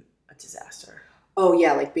 they'd be a disaster. Oh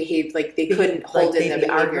yeah, like behave like they couldn't hold in their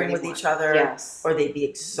behavior arguing anymore. with each other, yes, or they'd be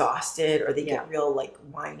exhausted, or they get real like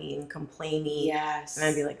whiny and complaining. Yes, and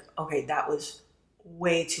I'd be like, okay, that was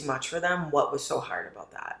way too much for them. What was so hard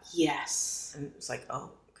about that? Yes, and it's like,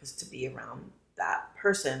 oh, because to be around that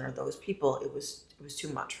person or those people, it was too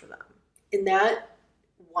much for them. And that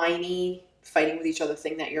whiny fighting with each other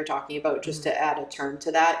thing that you're talking about, just to add a term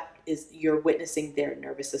to that, is you're witnessing their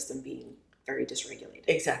nervous system being very dysregulated.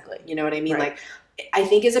 Exactly. You know what I mean? Right. Like, I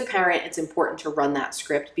think as a parent, it's important to run that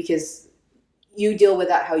script because you deal with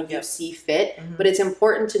that how you see fit, but it's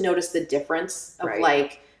important to notice the difference of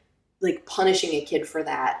like punishing a kid for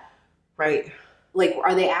that. Right. Like,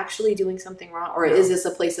 are they actually doing something wrong? Or is this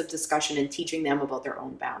a place of discussion and teaching them about their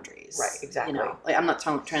own boundaries? Right, exactly. You know, like I'm not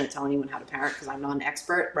trying to tell anyone how to parent because I'm not an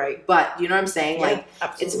expert. Right. But you know what I'm saying? Yeah, like,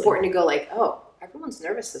 absolutely. It's important to go like, oh, everyone's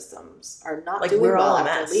nervous systems are not like doing we're well all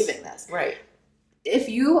after leaving this. Right. If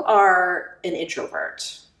you are an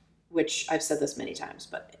introvert, which I've said this many times,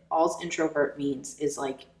 but all introvert means is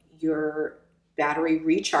like your battery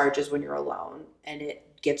recharges when you're alone and it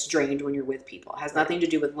gets drained when you're with people. It has nothing to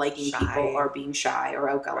do with liking people or being shy or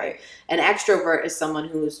outgoing. Right. An extrovert is someone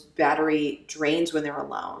whose battery drains when they're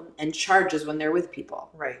alone and charges when they're with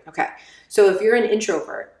people. Right. Okay. So if you're an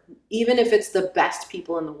introvert, even if it's the best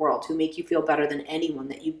people in the world who make you feel better than anyone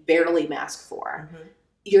that you barely mask for,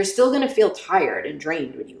 you're still going to feel tired and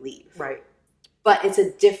drained when you leave. Right. But it's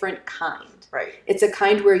a different kind. Right. It's a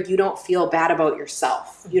kind where you don't feel bad about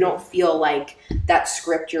yourself. You don't feel like that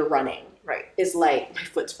script you're running is like, my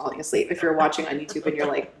foot's falling asleep. If you're watching on YouTube and you're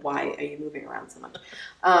like, why are you moving around so much?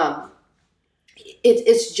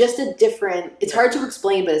 It's just a different, it's hard to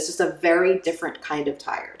explain, but it's just a very different kind of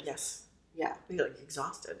tired. Yes. Yeah. You're like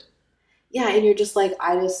exhausted. Yeah. And you're just like,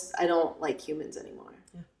 I don't like humans anymore.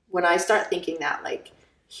 Yeah. When I start thinking that like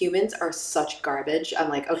humans are such garbage, I'm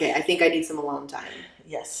like, okay, I think I need some alone time.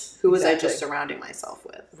 Yes. Who was I just surrounding myself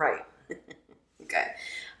with? Right. Okay.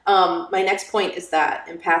 My next point is that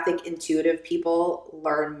empathic, intuitive people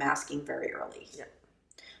learn masking very early. Yeah.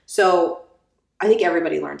 So I think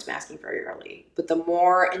everybody learns masking very early, but the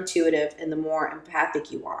more intuitive and the more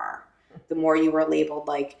empathic you are, the more you are labeled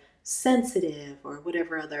like sensitive or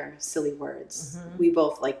whatever other silly words. We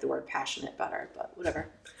both like the word passionate better, but whatever.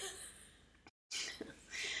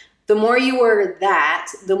 The more you were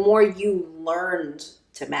that, the more you learned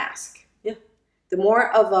to mask. Yeah. The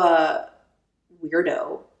more of a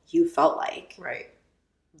weirdo you felt like,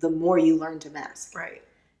 the more you learned to mask. Right.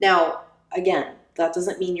 Now, again, that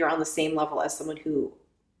doesn't mean you're on the same level as someone who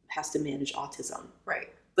has to manage autism. Right.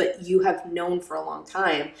 But you have known for a long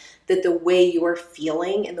time that the way you're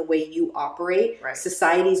feeling and the way you operate,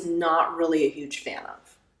 society's not really a huge fan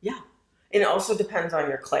of. Yeah. And it also depends on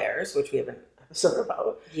your clairs, which we have an episode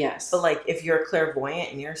about. Yes. But like if you're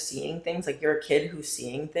clairvoyant and you're seeing things, like you're a kid who's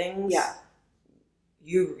seeing things,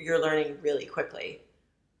 you're learning really quickly.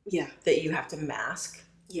 Yeah. That you have to mask.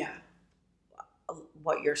 Yeah.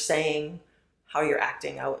 What you're saying, how you're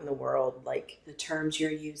acting out in the world, like the terms you're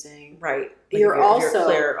using. Right. Like You're also you're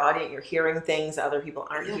clairaudient, you're hearing things that other people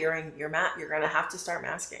aren't hearing. You're going to have to start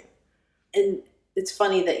masking. And it's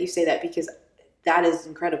funny that you say that because that is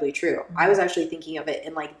incredibly true. I was actually thinking of it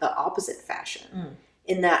in like the opposite fashion.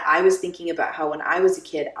 In that I was thinking about how when I was a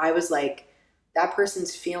kid, I was like, that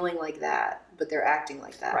person's feeling like that, but they're acting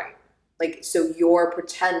like that. Right. Like, so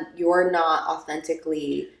you're not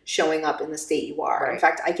authentically showing up in the state you are. Right. In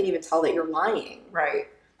fact, I can even tell that you're lying. Right.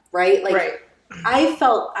 Right? Like, I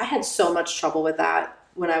had so much trouble with that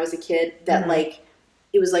when I was a kid that like,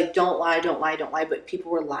 it was like, don't lie, don't lie, don't lie. But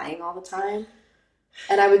people were lying all the time.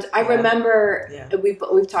 And I remember,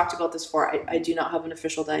 we've talked about this before. I do not have an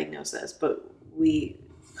official diagnosis, but we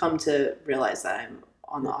come to realize that I'm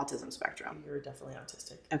on the autism spectrum. You're definitely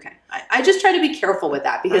autistic. Okay. I just try to be careful with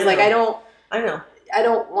that because like I don't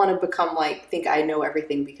want to become like, think I know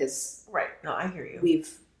everything because no, I hear you.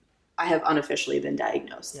 I have unofficially been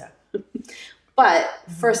diagnosed. Yeah. But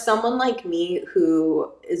for someone like me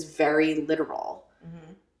who is very literal,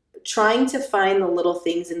 trying to find the little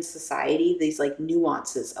things in society, these like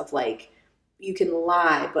nuances of like, you can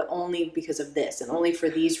lie, but only because of this and only for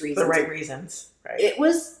these reasons. The right reasons. Right.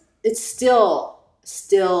 It's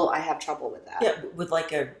still I have trouble with that. Yeah, with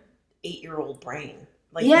like a 8-year-old brain.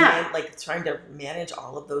 Like like trying to manage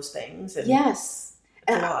all of those things. And yes.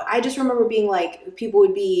 And I just remember being like, people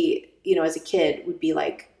would be, you know, as a kid would be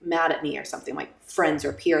like mad at me or something, like friends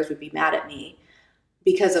or peers would be mad at me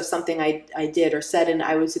because of something I did or said. And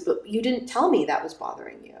I was, but you didn't tell me that was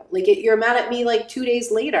bothering you. Like you're mad at me like 2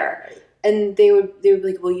 days later. Right. And they would be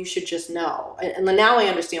like, well, you should just know. And now I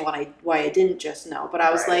understand why I didn't just know. But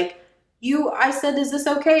I was like, I said, is this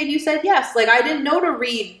okay? And you said yes. Like I didn't know to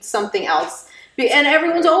read something else. And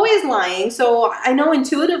everyone's always lying. So I know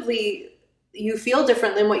intuitively you feel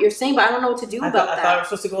different than what you're saying, but I don't know what to do about that. I thought I was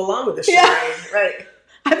supposed to go along with the charade. Yeah. Right.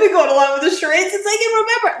 I've been going along with the charade since I can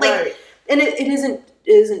remember. Like, right. And it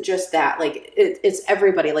isn't just that. Like it's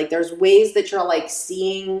everybody. Like there's ways that you're like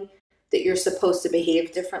seeing that you're supposed to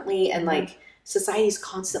behave differently, and like society's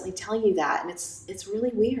constantly telling you that, and it's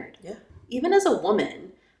really weird. Yeah. Even as a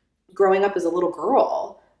woman, growing up as a little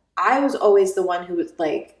girl, I was always the one who was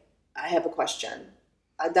like, I have a question.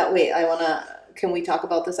 Can we talk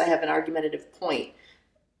about this? I have an argumentative point.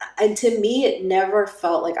 And to me, it never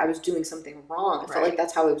felt like I was doing something wrong. It felt like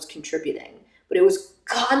that's how I was contributing. But it was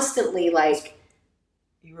constantly like...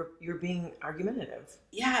 You're being argumentative.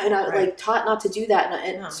 Yeah, and I like taught not to do that.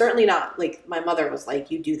 And certainly not, like, my mother was like,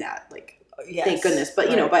 you do that. Like, thank goodness. But,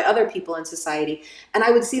 you know, by other people in society. And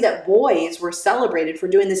I would see that boys were celebrated for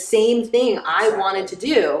doing the same thing I wanted to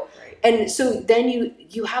do. Right. And so then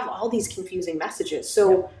you have all these confusing messages.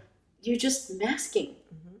 So you're just masking.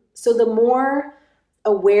 Mm-hmm. So the more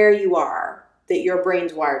aware you are that your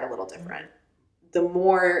brain's wired a little different, the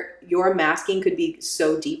more your masking could be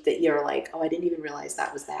so deep that you're like, oh, I didn't even realize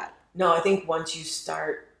that was that. No, I think once you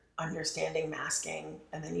start understanding masking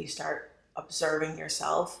and then you start observing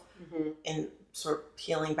yourself and sort of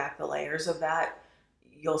peeling back the layers of that,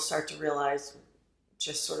 you'll start to realize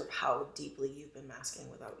just sort of how deeply you've been masking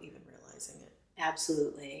without even realizing it.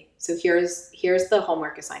 Absolutely. So here's the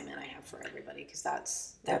homework assignment I have for everybody, because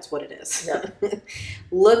that's what it is. Yeah.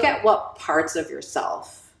 Look at what parts of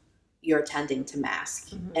yourself you're tending to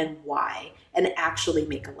mask and why, and actually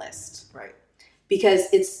make a list. Right. Because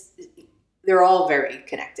they're all very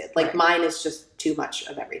connected. Like mine is just too much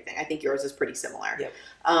of everything. I think yours is pretty similar. Yep.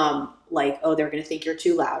 Like, oh, they're going to think you're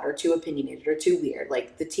too loud or too opinionated or too weird.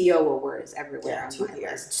 Like the TO word is everywhere on my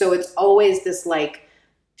list. So it's always this like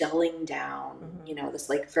dulling down, you know, this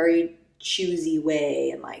like very choosy way.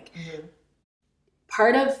 And like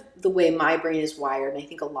part of the way my brain is wired, and I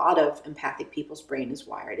think a lot of empathic people's brain is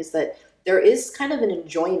wired, is that there is kind of an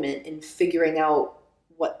enjoyment in figuring out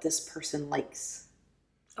what this person likes.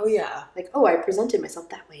 Oh, yeah. Like, oh, I presented myself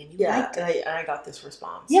that way and you liked it. And I got this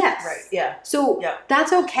response. Yes. Right. Yeah. So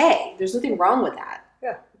that's okay. There's nothing wrong with that.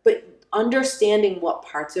 Yeah. But understanding what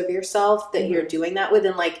parts of yourself that you're doing that with,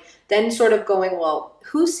 and like then sort of going, well,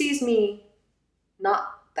 who sees me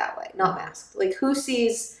not that way, not masked? Like who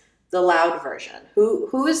sees the loud version?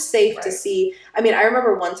 Who is safe to see? I mean, I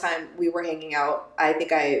remember one time we were hanging out. I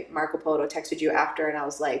think Marco Polo texted you after, and I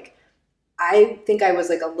was like, I think I was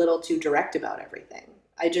like a little too direct about everything.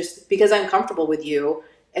 I just, because I'm comfortable with you,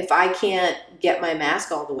 if I can't get my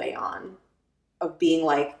mask all the way on of being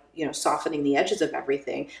like, you know, softening the edges of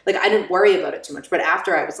everything, like I didn't worry about it too much. But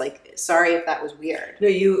after I was like, sorry if that was weird. No,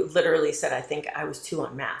 you literally said, I think I was too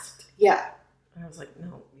unmasked. Yeah. And I was like,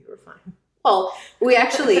 no, you were fine. Well, we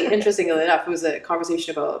actually, interestingly enough, it was a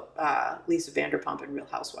conversation about Lisa Vanderpump and Real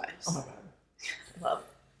Housewives. Oh my God.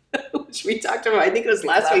 Love. Which we talked about, I think it was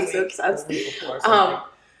last week's episode.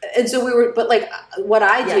 And so we were, but like what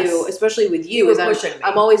I do, especially with you, is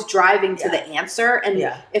I'm always driving to the answer. And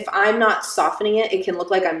if I'm not softening it, it can look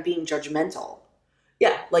like I'm being judgmental.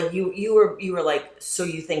 Yeah. Like you were like, so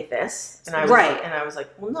you think this? And I was like,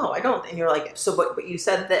 well, no, I don't. And you're like, so, but you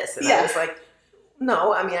said this. And I was like,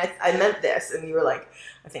 no, I mean, I meant this. And you were like,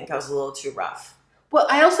 I think I was a little too rough. Well,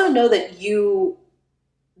 I also know that you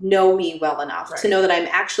know me well enough to know that I'm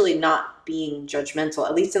actually not being judgmental,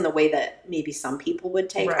 at least in the way that maybe some people would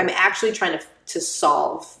take. I'm actually trying to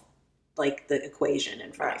solve like the equation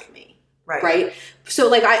in front of me. Right. So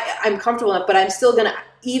like I'm comfortable enough, but I'm still gonna,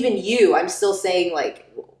 I'm still saying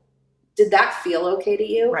like, did that feel okay to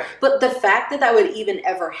you? Right. But the fact that would even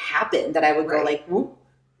ever happen, that I would go like,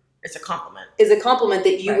 it's a compliment. Is a compliment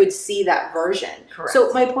that you would see that version. Correct.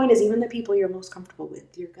 So my point is, even the people you're most comfortable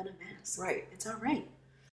with, you're gonna mask. Right. It's all right.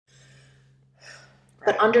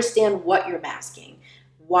 But understand what you're masking,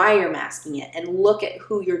 why you're masking it, and look at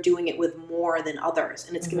who you're doing it with more than others.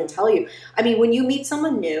 And it's going to tell you. I mean, when you meet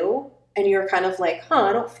someone new and you're kind of like,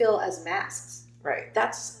 I don't feel as masked. Right.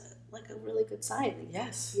 That's like a really good sign.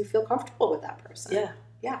 Yes. You feel comfortable with that person. Yeah.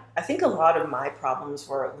 Yeah. I think a lot of my problems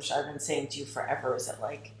were, which I've been saying to you forever, is that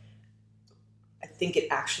like, I think it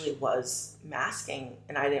actually was masking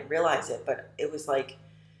and I didn't realize it, but it was like,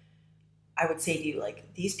 I would say to you,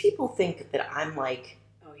 like, these people think that I'm like,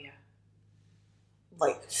 oh yeah,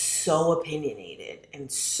 like so opinionated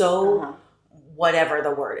and so whatever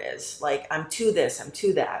the word is. Like, I'm to this, I'm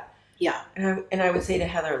to that. Yeah. And I would say to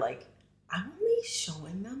Heather, like, I'm only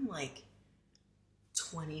showing them like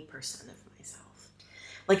 20% of myself.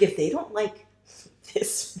 Like, if they don't like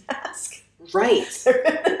this mask, right, they're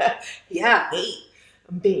gonna yeah, hate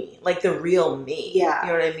me, like the real me. Yeah. You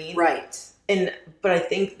know what I mean? Right. But I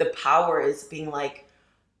think the power is being like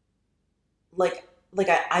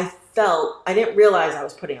I felt, I didn't realize I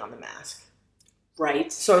was putting on the mask.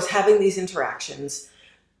 Right. So I was having these interactions,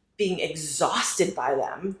 being exhausted by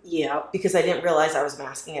them. Yeah. Because I didn't realize I was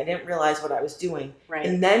masking. I didn't realize what I was doing. Right.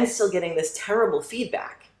 And then still getting this terrible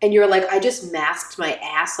feedback. And you're like, I just masked my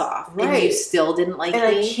ass off. Right. And you still didn't like me. And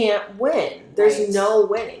I can't win. There's no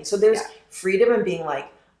winning. So there's freedom in being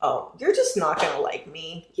like, oh, you're just not going to like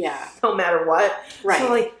me. Yeah. No matter what. Right. So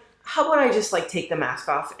like, how about I just like take the mask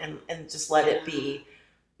off and just let it be,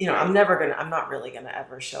 you know, I'm not really going to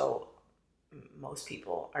ever show, most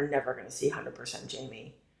people are never going to see 100%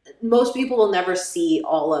 Jamie. Most people will never see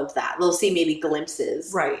all of that. They'll see maybe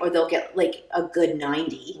glimpses. Right. Or they'll get like a good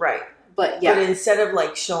 90. Right. But yeah. But instead of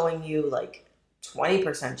like showing you like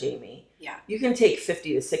 20% Jamie, you can take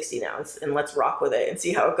 50 to 60 now and let's rock with it and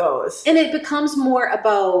see how it goes. And it becomes more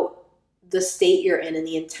about the state you're in and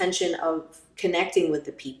the intention of connecting with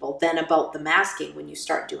the people than about the masking when you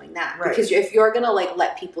start doing that. Right. Because if you're going to like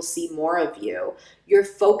let people see more of you, your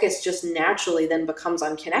focus just naturally then becomes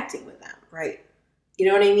on connecting with them. Right. You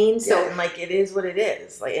know what I mean? So and like it is what it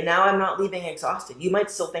is. Like, and now I'm not leaving exhausted. You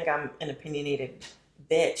might still think I'm an opinionated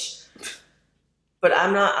bitch, but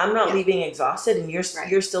I'm not leaving exhausted, and you're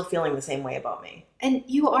still feeling the same way about me. And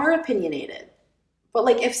you are opinionated. But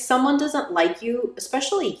like if someone doesn't like you,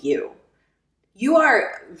 especially you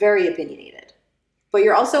are very opinionated. But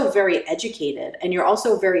you're also very educated, and you're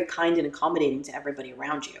also very kind and accommodating to everybody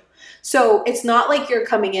around you. So it's not like you're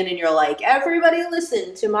coming in and you're like, everybody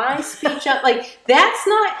listen to my speech. Like, that's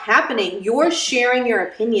not happening. You're sharing your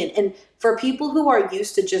opinion. And for people who are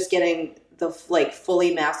used to just getting the like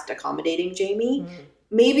fully masked accommodating Jamie,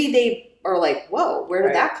 maybe they are like, whoa, where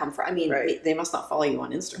did that come from? I mean, they must not follow you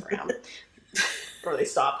on Instagram. Or they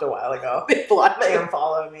stopped a while ago. They blocked you. They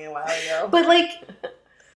unfollowed me a while ago. But like,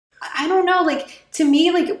 I don't know, like, to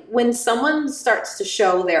me, like, when someone starts to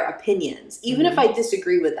show their opinions, even if I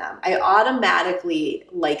disagree with them, I automatically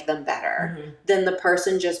like them better than the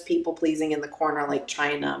person just people-pleasing in the corner, like,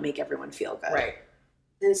 trying to make everyone feel good. Right.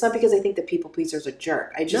 And it's not because I think the people-pleaser's a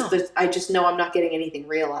jerk. I just know I'm not getting anything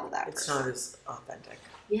real out of that person. It's not as authentic.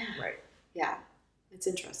 Yeah. Right. Yeah. It's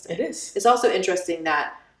interesting. It is. It's also interesting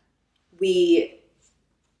that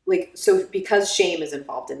so because shame is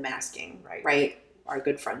involved in masking, right? Our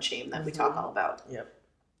good friend shame that we talk all about. Yep.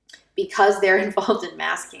 Because they're involved in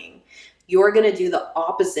masking, you're going to do the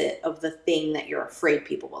opposite of the thing that you're afraid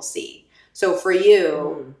people will see. So for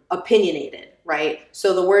you, opinionated, right?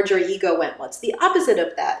 So the word your ego went, what's the opposite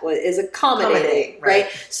of that? Is accommodating, right?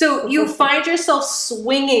 So you find yourself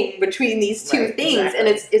swinging between these two things, and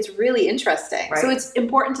it's really interesting. Right. So it's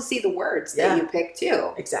important to see the words that you pick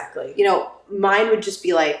too. Exactly. You know, mine would just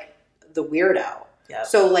be like the weirdo. Yep.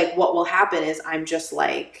 So like what will happen is I'm just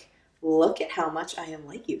like, look at how much I am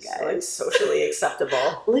like you guys. So it's socially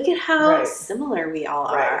acceptable. Look at how similar we all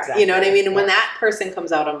are. Right, exactly. You know what I mean? And when that person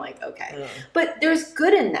comes out, I'm like, okay. But there's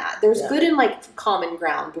good in that. There's good in like common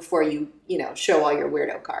ground before you show all your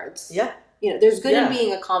weirdo cards. Yeah. You know, there's good in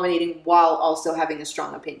being accommodating while also having a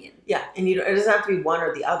strong opinion. Yeah. And it doesn't have to be one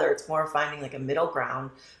or the other. It's more finding like a middle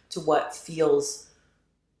ground to what feels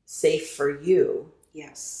safe for you.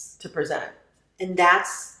 Yes. To present. And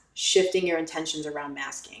that's shifting your intentions around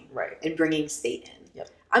masking. Right. And bringing state in. Yep.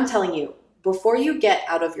 I'm telling you, before you get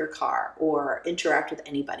out of your car or interact with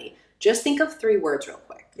anybody, just think of 3 words real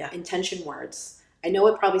quick. Yeah. Intention words. I know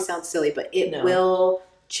it probably sounds silly, but it will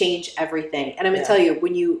change everything. And I'm going to tell you,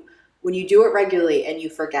 when you do it regularly and you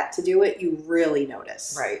forget to do it, you really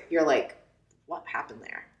notice. Right. You're like, what happened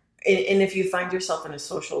there? And if you find yourself in a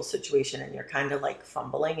social situation and you're kind of like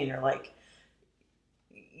fumbling and you're like,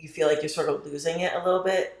 you feel like you're sort of losing it a little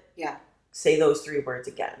bit. Yeah. Say those 3 words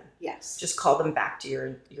again. Yes. Just call them back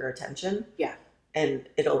to your attention. Yeah. And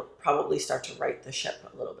it'll probably start to right the ship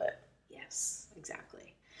a little bit. Yes,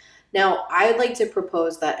 exactly. Now, I'd like to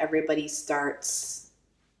propose that everybody starts,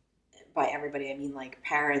 by everybody, I mean like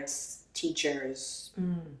parents, teachers,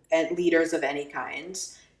 and leaders of any kind,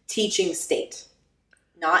 teaching state.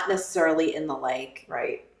 Not necessarily in the like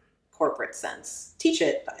corporate sense. Teach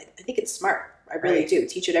it. I think it's smart. I really do.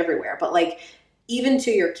 Teach it everywhere. But like even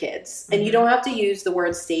to your kids. And you don't have to use the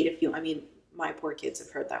word state if you, my poor kids have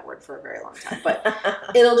heard that word for a very long time, but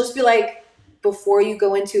it'll just be like, before you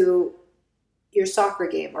go into your soccer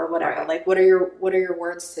game or whatever, right. Like, what are your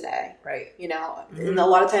words today? Right. You know, and a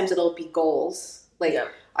lot of times it'll be goals. Like,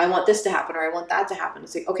 I want this to happen, or I want that to happen.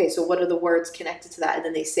 It's like, okay, so what are the words connected to that? And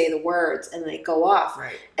then they say the words and they go off.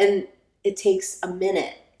 Right. And it takes a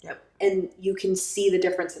minute. Yep. And you can see the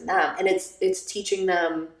difference in them. And it's teaching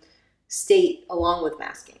them state along with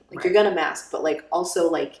masking. Like, you're going to mask, but like, also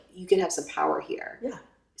like, you can have some power here. Yeah.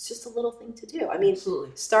 It's just a little thing to do. I mean,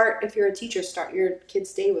 absolutely. If you're a teacher, start your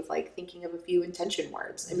kid's day with like thinking of a few intention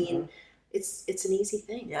words. I mean, it's an easy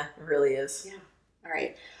thing. Yeah, it really is. Yeah. All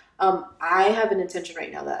right. I have an intention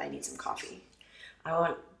right now that I need some coffee. I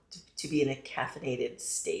want to be in a caffeinated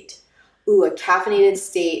state. Ooh, a caffeinated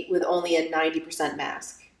state with only a 90%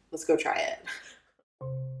 mask. Let's go try it.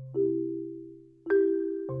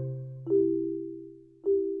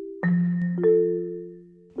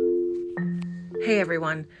 Hey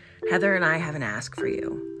everyone, Heather and I have an ask for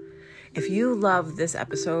you. If you love this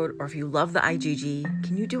episode or if you love the IGG,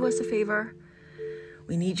 can you do us a favor?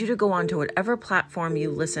 We need you to go onto whatever platform you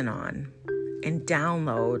listen on and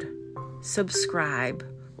download, subscribe,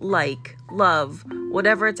 like, love,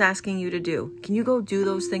 whatever it's asking you to do. Can you go do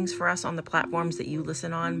those things for us on the platforms that you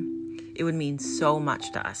listen on? It would mean so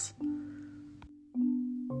much to us.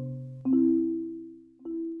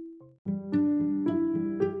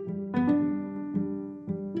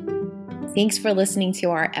 Thanks for listening to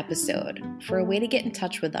our episode. For a way to get in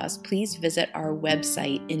touch with us, please visit our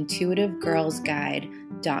website,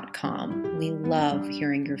 intuitivegirlsguide.com. We love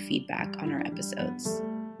hearing your feedback on our episodes.